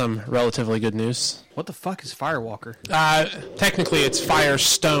that's some relatively good news. What the fuck is Firewalker? Technically, it's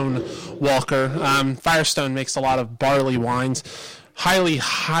Firestone Walker. Firestone makes a lot of barley wines.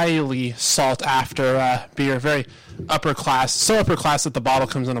 Highly sought after beer. Very upper class. So upper class that the bottle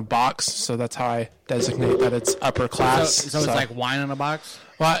comes in a box. So that's how I designate that it's upper class. So it's like wine in a box?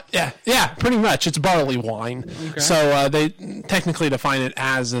 Well, yeah, pretty much. It's barley wine. Okay. So they technically define it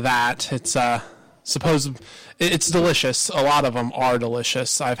as that. It's it's delicious. A lot of them are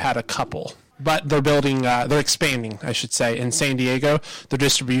delicious. I've had a couple. But they're expanding, I should say, in San Diego, their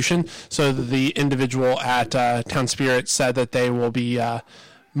distribution. So the individual at Town Spirit said that they will be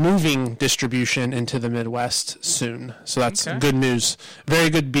moving distribution into the Midwest soon. So that's Okay. good news. Very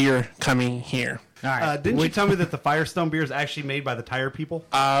good beer coming here. All right. Didn't you tell me that the Firestone beer is actually made by the tire people?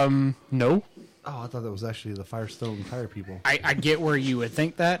 No? Oh, I thought that was actually the Firestone tire people. I get where you would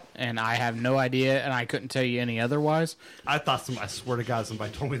think that, and I have no idea, and I couldn't tell you any otherwise. I swear to God,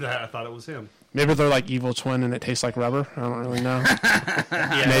 somebody told me that. I thought it was him. Maybe they're like Evil Twin and it tastes like rubber. I don't really know.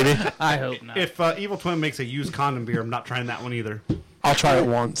 Maybe. I hope not. If Evil Twin makes a used condom beer, I'm not trying that one either. I'll try it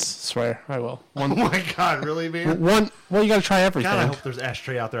once. Swear, I will. Oh my God, really, man? Well, you got to try everything. God, I hope there's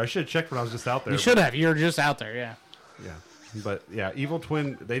ashtray out there. I should have checked when I was just out there. You should have. You were just out there, yeah. Yeah. But yeah, Evil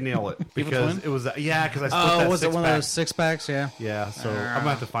Twin, they nail it Evil because Twin? it was because I split Oh, that was it one of six-pack. those 6-packs? Yeah. Yeah, so I'm gonna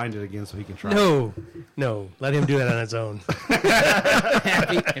have to find it again so he can try. No. Let him do that on his own.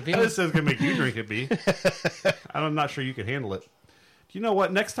 if he This was, is gonna make you drink it, B. I'm not sure you can handle it. Do you know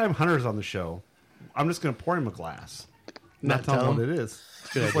what? Next time Hunter's on the show, I'm just gonna pour him a glass. Not tell him what it is.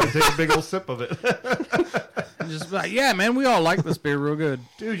 Just like take a big old sip of it. just be like, yeah, man, we all like this beer real good.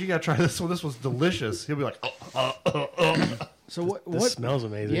 Dude, you gotta try this one. This was delicious. He'll be like, So what? This smells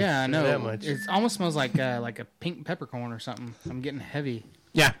amazing. Yeah, I know. That much. It almost smells like a pink peppercorn or something. I'm getting heavy.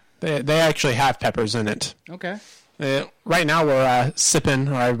 Yeah, they actually have peppers in it. Okay. Right now we're sipping,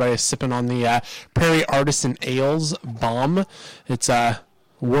 or everybody's sipping on the Prairie Artisan Ales Bomb. It's a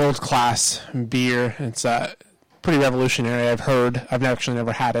world-class beer. It's pretty revolutionary, I've heard. I've actually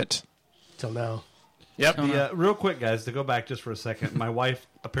never had it. Till now. Yep. real quick, guys, to go back just for a second. My wife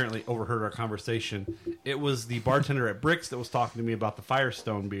apparently overheard our conversation. It was the bartender at Bricks that was talking to me about the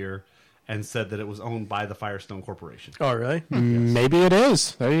Firestone beer and said that it was owned by the Firestone Corporation. Oh, really? Maybe it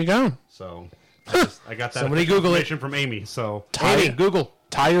is. There you go. So I got that Somebody Google it. information from Amy. So Amy, Google.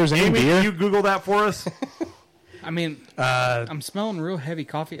 Tires and Amy, beer. can you Google that for us? I mean, I'm smelling real heavy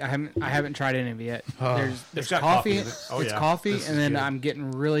coffee. I haven't tried any of it yet. There's got coffee. coffee in it. Oh, it's yeah. coffee, This and is then good. I'm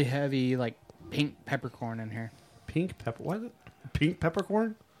getting really heavy, like pink peppercorn in here. Pink pepper. What is it? Pink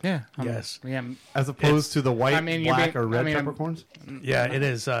peppercorn? Yeah. Yes. Yeah. As opposed to the white, I mean, you're black, being- or red I mean, peppercorns? Yeah, it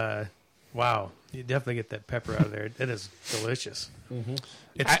is. Wow. You definitely get that pepper out of there. It is delicious. Mm-hmm.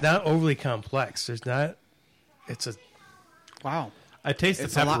 It's not overly complex. There's not. It's a. Wow. I taste the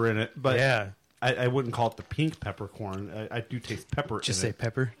pepper in it, but yeah. I wouldn't call it the pink peppercorn. I do taste pepper Just in say it.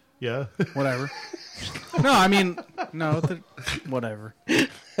 pepper. Yeah. Whatever. No, I mean, no, whatever.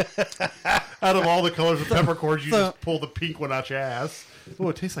 Out of all the colors of peppercorns, you just pull the pink one out your ass. Oh,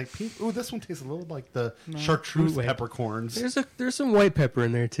 it tastes like pink. Oh, this one tastes a little like the chartreuse peppercorns. There's some white pepper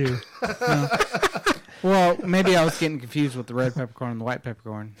in there too. Well, maybe I was getting confused with the red peppercorn and the white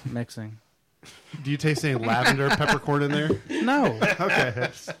peppercorn mixing. Do you taste any lavender peppercorn in there? No. Okay.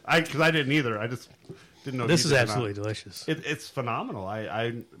 Because I didn't either. I just didn't know. This is absolutely delicious. It's phenomenal.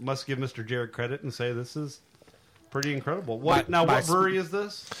 I must give Mr. Jared credit and say this is pretty incredible. What brewery is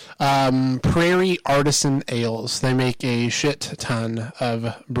this? Prairie Artisan Ales. They make a shit ton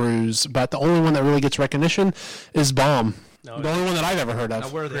of brews, but the only one that really gets recognition is Bomb. The only one that I've ever heard of. Now,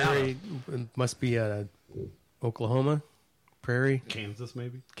 where are they Prairie must be Oklahoma, Prairie, Kansas,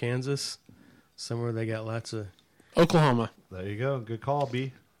 maybe? Kansas, somewhere they got lots of. Oklahoma. There you go. Good call,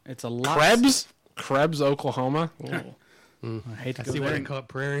 B. It's a lot. Krebs, Oklahoma. I hate to I go see why there. they call it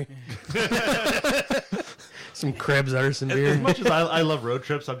Prairie. Some Krebs artisan beer. As much as I love road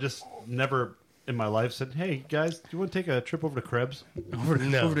trips, I've just never in my life said, "Hey guys, do you want to take a trip over to Krebs?" over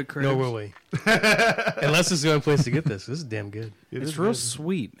to Krebs. No will we. Unless this is the only place to get this. This is damn good. It's real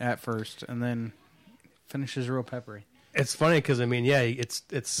sweet at first, and then finishes real peppery. It's funny because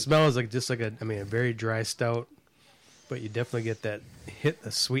it smells like a very dry stout, but you definitely get that hit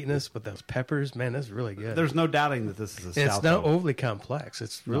of sweetness with those peppers. Man, that's really good. There's no doubting that this is a stout. And it's not overly complex.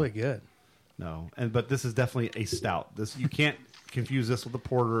 It's really good. No, but this is definitely a stout. This you can't confuse this with a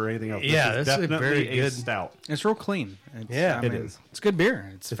porter or anything else. Yeah, this is this is definitely very good. stout. It's real clean. it is. It's good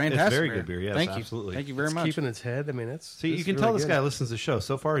beer. It's fantastic. It's very beer. good beer. Yes, Thank absolutely. you. Thank you very It's much. keeping its head. I mean, it's See, you can really tell this good. guy listens to the show.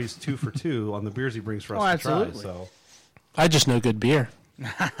 So far, he's 2 for 2 on the beers he brings for us to absolutely. try. So I just know good beer.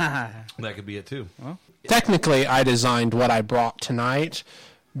 that could be it too. Technically, I designed what I brought tonight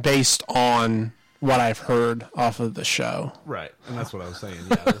based on what I've heard off of the show. Right, and that's what I was saying.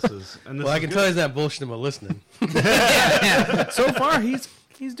 Yeah, this is. And this Well, I is can good. tell he's not bullshitting about listening. So far, he's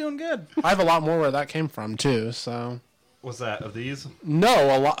doing good. I have a lot more where that came from too. So What's that of these?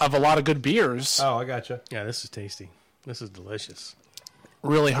 no, a lot of good beers. Oh, I gotcha. Yeah, this is tasty. This is delicious.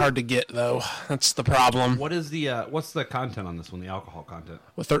 Really hard to get though. That's the problem. What is the what's the content on this one? The alcohol content?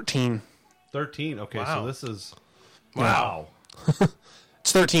 With 13. 13. Okay, Wow. so this is wow.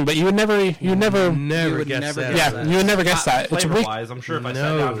 It's 13, but you would never Never guess never that. guess yeah, you would never guess that. It's Flavor wise, I'm sure if I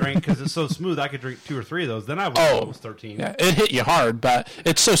sat down and drank because it's so smooth, I could drink 2 or 3 of those. Then I would know it was 13. yeah, it hit you hard, but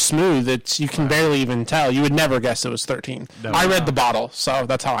it's so smooth that you can barely even tell. You would never guess it was 13. No. I read the bottle, so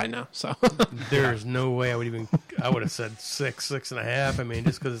that's how I know. So There's no way I would have said 6.5. I mean,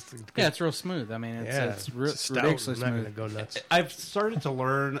 just because it's Yeah, it's real smooth. I mean, it's stout. ridiculously I'm not smooth. going to go nuts. I've started to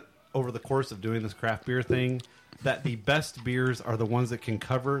learn over the course of doing this craft beer thing that the best beers are the ones that can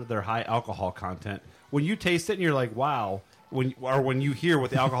cover their high alcohol content. When you taste it and you're like, wow, when you hear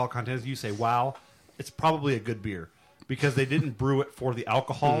what the alcohol content is, you say, wow, it's probably a good beer. Because they didn't brew it for the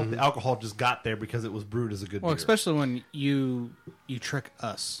alcohol. Mm-hmm. The alcohol just got there because it was brewed as a good Well, beer. especially when you trick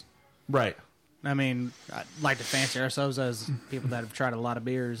us. Right. I mean, I like to fancy ourselves as people that have tried a lot of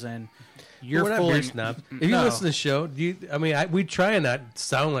beers, and you're We're not fooling. beer snobs. If you No. listen to the show, we try and not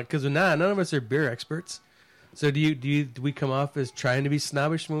sound like, because none of us are beer experts. So do we come off as trying to be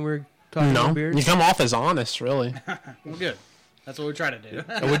snobbish when we're talking no, about beer? you come off as honest, really. Well, good. That's what we try to do.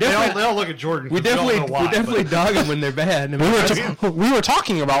 They all look at Jordan. We 'cause don't know why, definitely but- dog them when they're bad. I mean, We were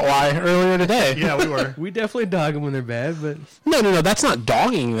talking about why earlier today. Yeah, we were. we definitely dog them when they're bad, but No, that's not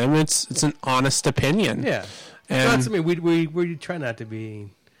dogging them. It's an honest opinion. yeah. And- That's, I mean, we try not to be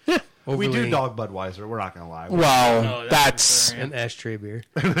We do overly dog Budweiser. We're not going to lie. Well, No, that's an ashtray beer.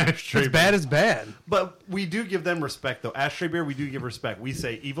 Ashtray As bad as bad. But we do give them respect, though. Ashtray beer, we do give respect. We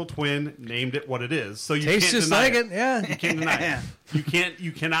say Evil Twin named it what it is, so you Tastes can't just deny like it. Yeah. You can't deny it.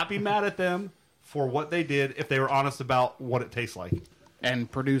 You cannot be mad at them for what they did if they were honest about what it tastes like.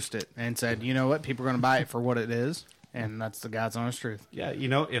 And produced it and said, you know what, people are going to buy it for what it is, and that's the God's honest truth. Yeah,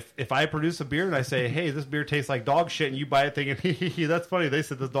 if I produce a beer and I say, hey, this beer tastes like dog shit, and you buy it thinking, that's funny, they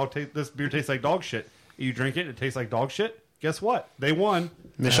said this beer tastes like dog shit. You drink it, it tastes like dog shit. Guess what? They won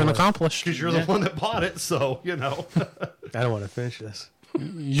mission accomplished. because you're the one that bought it. So I don't want to finish this.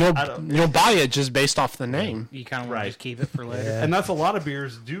 You'll buy it just based off the name. You kind of want Right. to just keep it for later. Yeah. And that's a lot of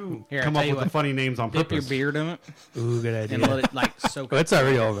beers do Here, come I'll up tell you with the what. funny names on Dip your purpose. beard in it Ooh, good idea. and let it like soak. Oh, it's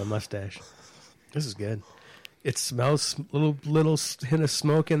already all over my mustache. This is good. It smells little hint of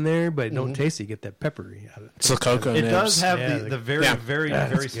smoke in there, but it don't taste it. You get that peppery out of it. It's the cocoa It nibs. does have Yeah, the very, yeah. very,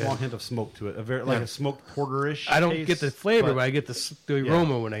 That's very good. small hint of smoke to it. A very like a smoked porterish. I don't taste, get the flavor, but I get the Yeah.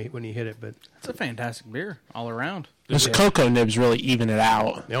 aroma when you hit it. But It's a fantastic beer all around. Those cocoa nibs really even it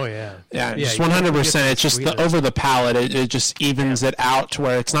out. oh yeah, Yeah, just you 100%. get It's just sweetness. over the palate. It just evens it out to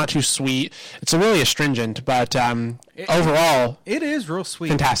where it's not too sweet. It's a really astringent, but overall, It is real sweet.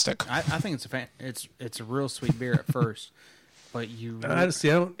 fantastic. I think it's a real sweet beer at first, but you I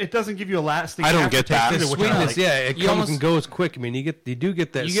don't. It doesn't give you a lasting. I don't get aftertaste that. either, The which I sweetness, like. yeah, it You comes almost- and goes quick. I mean, you do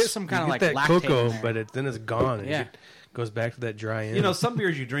get that. You get some kinda you like get that lactate cocoa, in there. but then it's gone. And Yeah. it goes back to that dry end. You know, some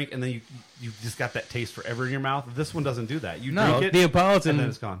beers you drink and then you just got that taste forever in your mouth. This one doesn't do that. You No, drink it, Neapolitan- and then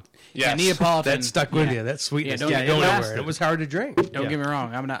it's gone. yeah, Yes. Neapolitan that stuck with yeah. you. That sweetness Yeah, didn't don't- go it nowhere. lasted. It was hard to drink. Don't Yeah. get me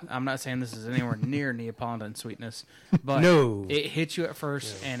wrong. I'm not saying this is anywhere near Neapolitan sweetness, but No. it hits you at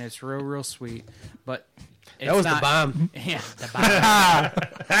first and it's real sweet. But it's That was not, the bomb. Yeah, the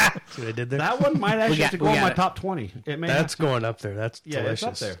bomb. See what I did there? That one might actually have to go we in got my it. top 20. It may. That's have to. going up there. That's Yeah, delicious.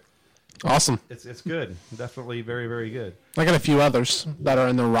 it's up there. Awesome. It's good. Definitely very, very good. I got a few others that are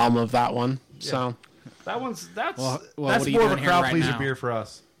in the realm of that one. So, That one's that's Well, that's what are you more of a doing here crowd right pleaser now? beer for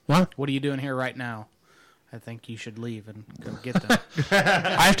us. what? What are you doing here right now? I think you should leave and go get them.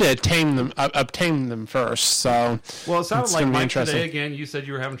 I have to obtain them first. So, Well, it sounded It's like gonna be Mike interesting. today again. You said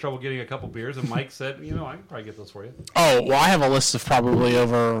you were having trouble getting a couple beers, and Mike said, I can probably get those for you. oh well, I have a list of probably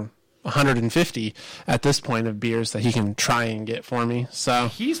over 150 at this point of beers that he can try and get for me. So,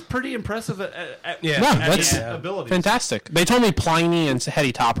 He's pretty impressive at Yeah. yeah, at that's his abilities. fantastic. They told me Pliny and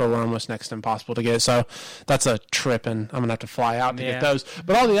Hetty Topper were almost next to impossible to get, so that's a trip, and I'm gonna have to fly out to Yeah. get those.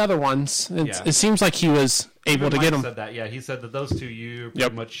 But all the other ones, Yeah. it seems like he was able Even to Mike get them. said that. Yeah, he said that those two you pretty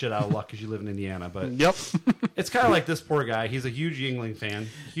Yep. much shit out of luck because you live in Indiana. But Yep. it's kind of like this poor guy. He's a huge Yingling fan,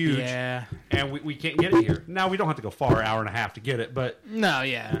 huge, Yeah. and we can't get it here. Now we don't have to go far, hour and a half to get it, but No,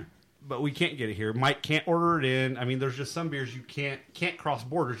 yeah. we can't get it here. Mike can't order it in. I mean, there's just some beers you can't cross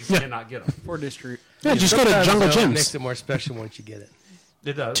borders. You cannot get them. For district. Yeah, just go to Sometimes, Jungle though, it makes Gyms. it more special once you get it.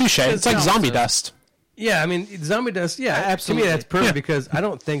 It does. Touche. It's like sounds, zombie dust. Yeah, I mean, zombie dust. Yeah, Absolutely. To me, that's perfect Yeah. because I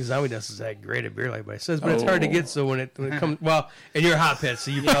don't think zombie dust is that great a beer, like everybody says. But it's hard to get. So when it comes, well, and you're a hot pit,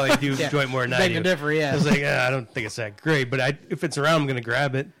 so you probably do Yeah. enjoy it more than I Beg do. to differ, yeah. It's like I don't think it's that great, but if it's around, I'm gonna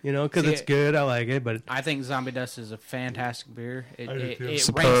grab it, because See, it's good. I like it, but I think Zombie Dust is a fantastic beer. It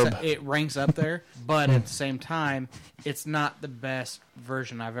Superb. ranks up there, but at the same time, it's not the best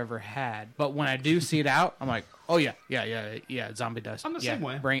version I've ever had. But when I do see it out, I'm like, oh yeah, Zombie Dust. I'm the Yeah, same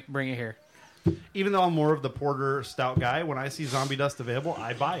way. Bring it here. Even though I'm more of the porter stout guy, when I see Zombie Dust available,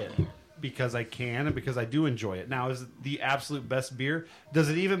 I buy it because I can and because I do enjoy it. Now, is it the absolute best beer? Does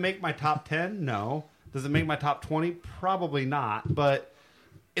it even make my top 10? No. Does it make my top 20? Probably not. But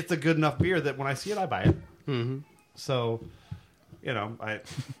it's a good enough beer that when I see it, I buy it. Mm-hmm. So,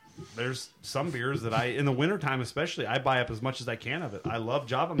 there's some beers that in the wintertime especially, I buy up as much as I can of it. I love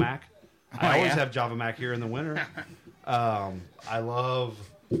Java Mac. I always yeah? have Java Mac here in the winter. I love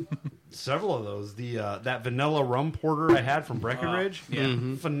several of those. That vanilla rum porter I had from Breckenridge,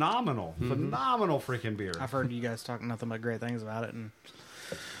 phenomenal freaking beer. I've heard you guys talk nothing but great things about it, and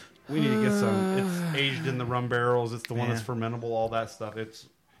We need to get some. It's aged in the rum barrels. It's the one that's Yeah. fermentable. All that stuff. It's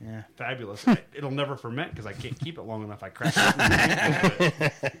yeah. fabulous. It'll never ferment because I can't keep it long enough. I crack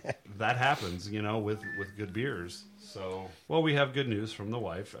it. That happens, with good beers. So, well, we have good news from the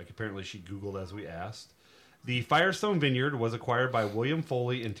wife. Like, apparently, she Googled as we asked. The Firestone Vineyard was acquired by William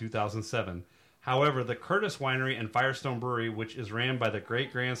Foley in 2007. However, the Curtis Winery and Firestone Brewery, which is ran by the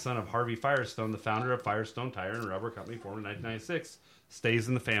great-grandson of Harvey Firestone, the founder of Firestone Tire and Rubber Company, formed in 1996, stays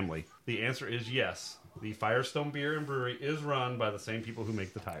in the family. The answer is yes. The Firestone Beer and Brewery is run by the same people who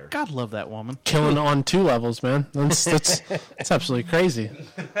make the tire. God love that woman. Killing on 2 levels, man. That's absolutely crazy.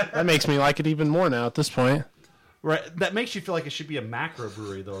 That makes me like it even more now at this point. Right, that makes you feel like it should be a macro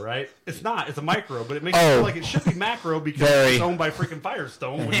brewery, though, right? It's not. It's a micro, but it makes you Oh. feel like it should be macro because Very. it's owned by freaking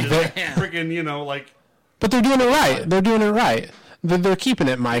Firestone, which is freaking, like... But they're doing it right. They're doing it right. They're keeping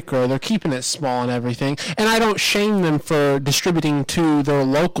it micro. They're keeping it small and everything. And I don't shame them for distributing to their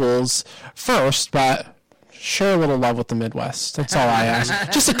locals first, but share a little love with the Midwest. That's all I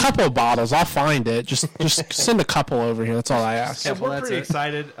ask. Just a couple of bottles. I'll find it. Just send a couple over here. That's all I ask. And Well, we're that's pretty it.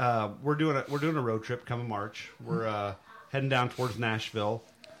 excited. We're doing a road trip coming March. We're heading down towards Nashville,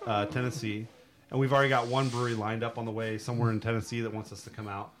 Tennessee, and we've already got one brewery lined up on the way somewhere in Tennessee that wants us to come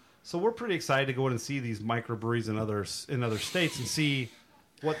out. So we're pretty excited to go in and see these microbreweries in other states and see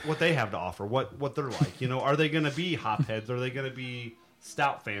what they have to offer, what they're like. Are they going to be hopheads? Are they going to be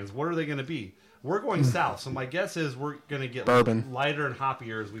stout fans? What are they going to be? We're going south, so my guess is we're going to get Bourbon. lighter and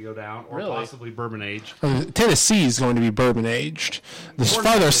hoppier as we go down, or Really? possibly bourbon aged. Tennessee is going to be bourbon aged. The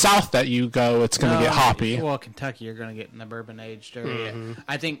farther south that you go, it's going to get hoppy. Well, Kentucky, you're going to get in the bourbon aged area.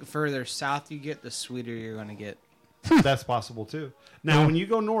 I think further south you get, the sweeter you're going to get. That's possible too. Now, when you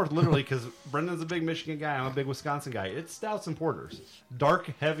go north, literally, because Brendan's a big Michigan guy, I'm a big Wisconsin guy. It's stouts and porters,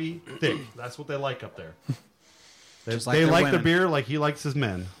 dark, heavy, thick. That's what they like up there. They Just like they their like the women. beer like he likes his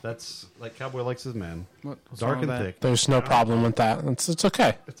men. That's like Cowboy likes his men. What's Dark wrong with and that? thick. There's no problem with that. It's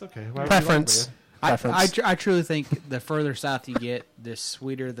okay. It's okay. Whatever you like, Preference. brother. Preference. I truly think the further south you get, the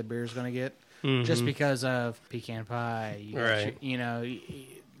sweeter the beer's going to get. Just because of pecan pie. Right.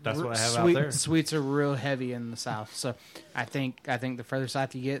 That's what I have out there. Sweets are real heavy in the south. So I think the further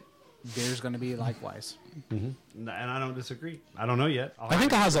south you get, beer's going to be likewise. And I don't disagree. I don't know yet. I think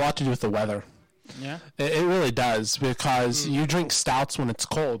that has a lot to do with the weather. Yeah. It really does, because you drink stouts when it's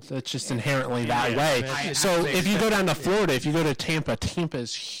cold. It's just inherently that way. So if you go down to Florida, if you go to Tampa, Tampa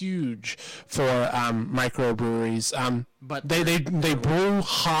is huge for microbreweries. But they brew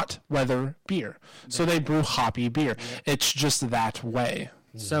hot weather beer. So they brew hoppy beer. It's just that way.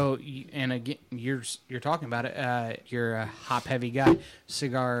 So, and again, you're talking about it. You're a hop heavy guy.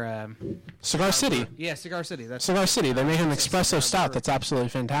 Cigar City. Yeah, Cigar City. That's Cigar City. They make an espresso stout that's absolutely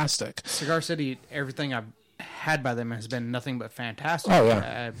fantastic. Cigar City. Everything I've had by them has been nothing but fantastic. Oh,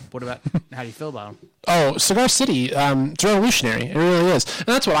 yeah. What about how do you feel about them? Oh, Cigar City, it's revolutionary. It really is. And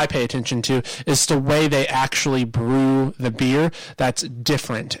that's what I pay attention to, is the way they actually brew the beer that's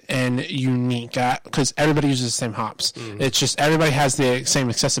different and unique. Because everybody uses the same hops. It's just everybody has the same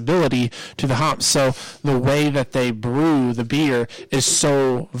accessibility to the hops. So the way that they brew the beer is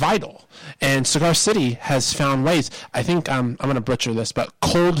so vital. And Cigar City has found ways. I think I'm going to butcher this, but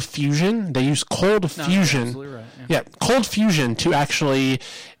cold fusion. They use cold fusion. Absolutely right. Yeah, cold fusion to actually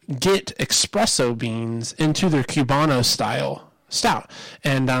get espresso beans into their Cubano style stout.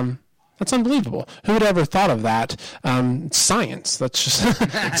 And that's unbelievable. Who would ever thought of that? Science. That's just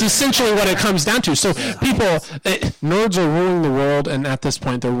it's essentially what it comes down to. So nerds are ruling the world, and at this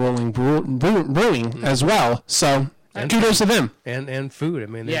point they're ruling brewing as well. So kudos to them. And food. I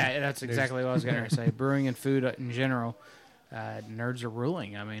mean, Yeah, that's exactly what I was going to say. Brewing and food in general, nerds are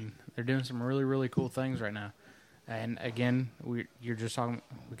ruling. I mean, they're doing some really, really cool things right now. And again, you're just talking.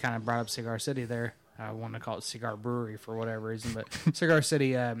 We kind of brought up Cigar City there. I want to call it Cigar Brewery for whatever reason, but Cigar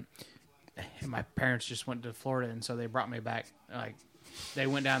City. My parents just went to Florida, and so they brought me back. Like, they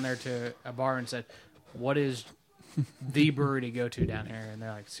went down there to a bar and said, "What is the brewery to go to down here?" And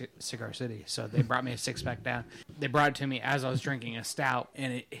they're like, Cigar City. So they brought me a 6-pack down. They brought it to me as I was drinking a stout,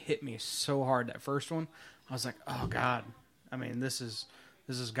 and it hit me so hard. That first one, I was like, "Oh God!" I mean, this is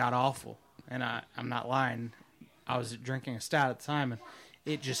god awful, and I'm not lying. I was drinking a stout at the time, and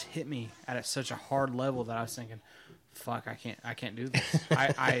it just hit me at such a hard level that I was thinking, "Fuck, I can't do this.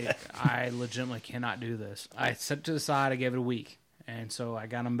 I legitimately cannot do this." I set it to the side. I gave it a week, and so I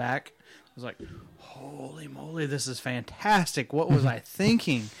got them back. I was like, "Holy moly, this is fantastic! What was I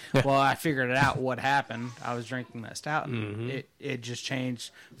thinking?" Well, I figured it out. What happened? I was drinking that stout, and it just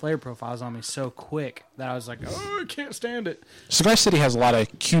changed flavor profiles on me so quick that I was like, "Oh, I can't stand it." Cigar City has a lot of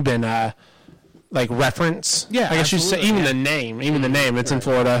Cuban reference. Yeah, I guess you say absolutely, even the name. It's in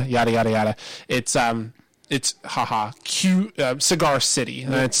Florida. Yada yada yada. It's Cigar City.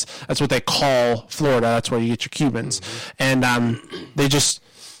 That's what they call Florida. That's where you get your Cubans. And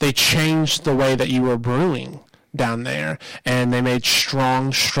they changed the way that you were brewing down there, and they made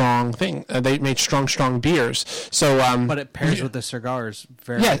strong thing. They made strong beers. So, But it pairs with the cigars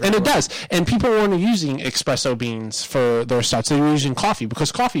very yeah, very and it well. does. And people weren't using espresso beans for their stouts. They were using coffee because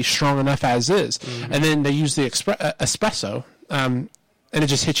coffee is strong enough as is. And then they used the espresso, and it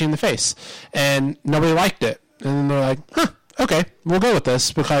just hit you in the face. And nobody liked it. And then they're like, okay, we'll go with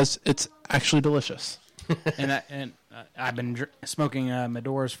this because it's actually delicious. and I've been smoking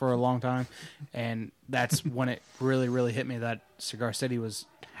Maduras for a long time, and that's when it really, really hit me that Cigar City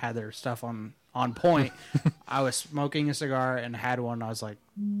had their stuff on point. I was smoking a cigar and had one. And I was like,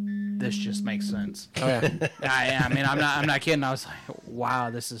 "This just makes sense." Oh yeah. I mean, I'm not kidding. I was like, "Wow,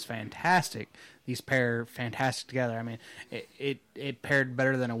 this is fantastic. These pair fantastic together." I mean, it paired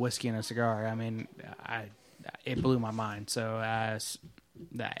better than a whiskey and a cigar. I mean, it blew my mind. So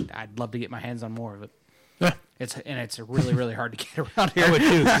I'd love to get my hands on more of it. Yeah. It's really, really hard to get around here. I would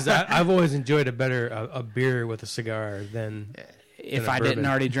too, because I've always enjoyed a beer with a cigar than if a I didn't bourbon.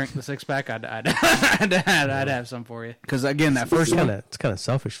 already drink the 6-pack, I'd have some for you. Because again, that first one, it's kind of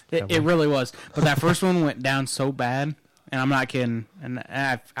selfish. it really was. But that first one went down so bad, and I'm not kidding. And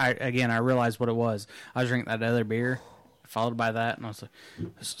I realized what it was. I was drinking that other beer followed by that, and I was like,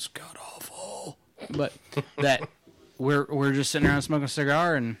 this is god awful. But that we're just sitting around smoking a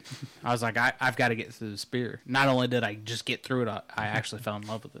cigar, and I was like, I've got to get through this beer. Not only did I just get through it, I actually fell in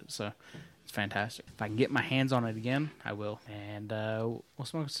love with it. So it's fantastic. If I can get my hands on it again, I will. And we'll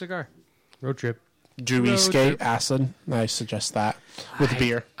smoke a cigar. Road trip. Dewey skate acid. I suggest that with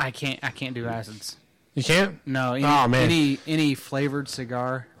beer. I can't do acids. You can't? No. Any flavored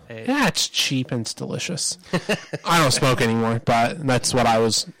cigar. Yeah, it's cheap and it's delicious. I don't smoke anymore, but that's what I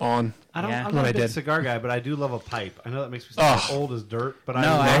was on. I'm Yeah. not When a I big did. cigar guy, but I do love a pipe. I know that makes me sound old as dirt, but No,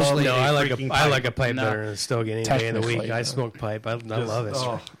 I actually, love I like freaking I like a pipe. pipe better than a stogie any day of the week. Technically, I smoke pipe. I love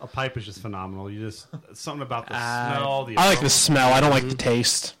it. A pipe is just phenomenal. You just something about the smell. I like aroma. the smell. I don't like the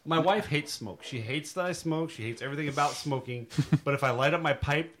taste. My wife hates smoke. She hates that I smoke. She hates everything about smoking. But if I light up my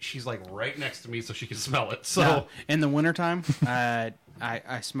pipe, she's like right next to me so she can smell it. So No. In the wintertime,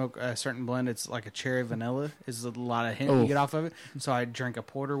 I smoke a certain blend. It's like a cherry vanilla. Is a lot of hint you get off of it. So I drink a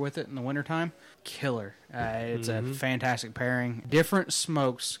porter with it in the wintertime. Killer. It's a fantastic pairing. Different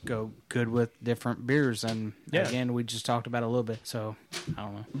smokes go good with different beers. And again, we just talked about it a little bit. So I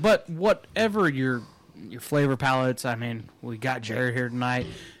don't know. But whatever your flavor palettes, I mean, we got Jared here tonight.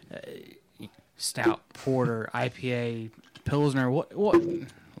 Stout, porter, IPA, Pilsner, what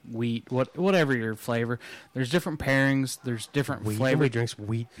wheat, whatever your flavor. There's different pairings. There's different Nobody flavors. drinks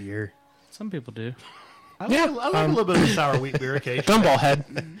wheat beer. Some people do. I like a little bit of sour wheat beer occasionally. Gumball head.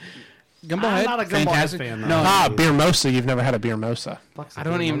 Gumball I'm Head, not a Gumball Head fantastic. fan, though. No, Beer mosa. You've never had a beer mosa. I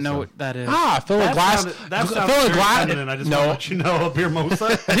don't even know what that is. Fill a glass. That fill sounds a very glass. feminine. I just No. want to let you know a beer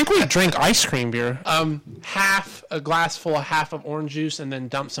mosa. I think we drink ice cream beer. Half a glass full of half of orange juice, and then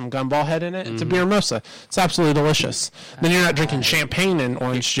dump some Gumball Head in it. It's a beer mosa. It's absolutely delicious. Then you're not drinking champagne and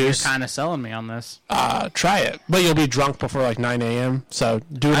orange You're juice. kind of selling me on this. Try it, but you'll be drunk before like 9 a.m. So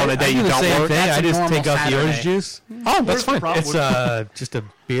do it on a day I you do the don't same work. thing. That's I a just normal take out the orange Saturday. juice. Oh, that's fine. problem? It's just a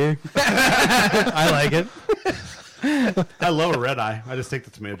beer. I like it. I love a red eye. I just take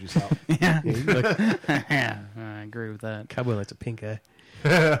the tomato juice out. Yeah, I agree with that. Cowboy likes a pink eye.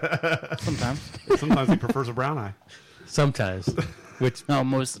 Sometimes. Sometimes he prefers a brown eye. Sometimes. Which, No,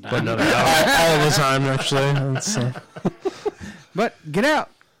 most of the but time. no, all the time, actually. That's, But get out.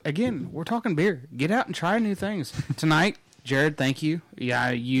 Again, we're talking beer. Get out and try new things. Tonight, Jared, thank you.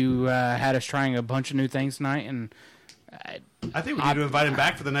 Yeah, you had us trying a bunch of new things tonight, and I think we need to invite him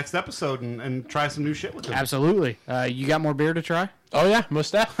back for the next episode and try some new shit with him. absolutely. You got more beer to try? oh yeah,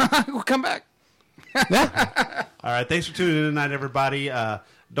 most definitely. We'll come back. All right, thanks for tuning in tonight, everybody.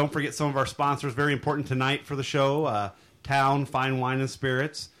 Don't forget some of our sponsors. Very important tonight for the show. Town Fine Wine and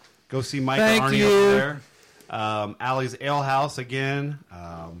Spirits. Go see Mike and Arnie over there. Allie's Ale House again.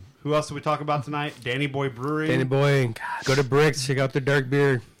 Who else did we talk about tonight? Danny Boy Brewery. Danny Boy, go to Bricks, check out their dark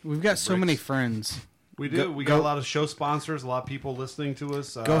beer. We've got so many friends. We do. We got a lot of show sponsors, a lot of people listening to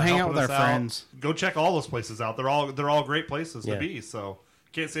us. Go hang out helping with us our friends. Go check all those places out. They're all great places to Yeah. be. So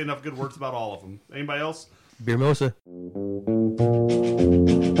can't say enough good words about all of them. Anybody else? Beer Mosa.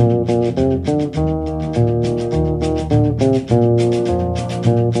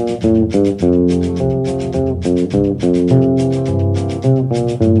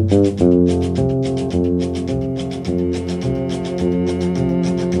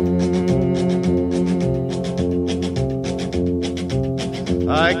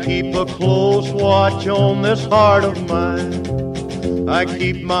 I keep a close watch on this heart of mine. I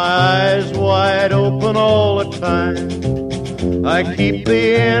keep my eyes wide open all the time. I keep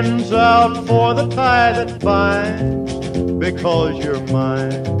the ends out for the tie that binds. Because you're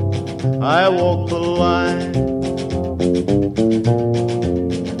mine, I walk the line.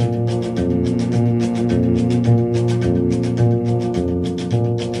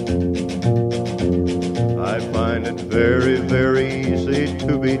 I find it very, very easy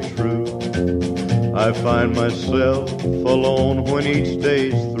to be true. I find myself alone when each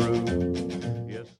day's through.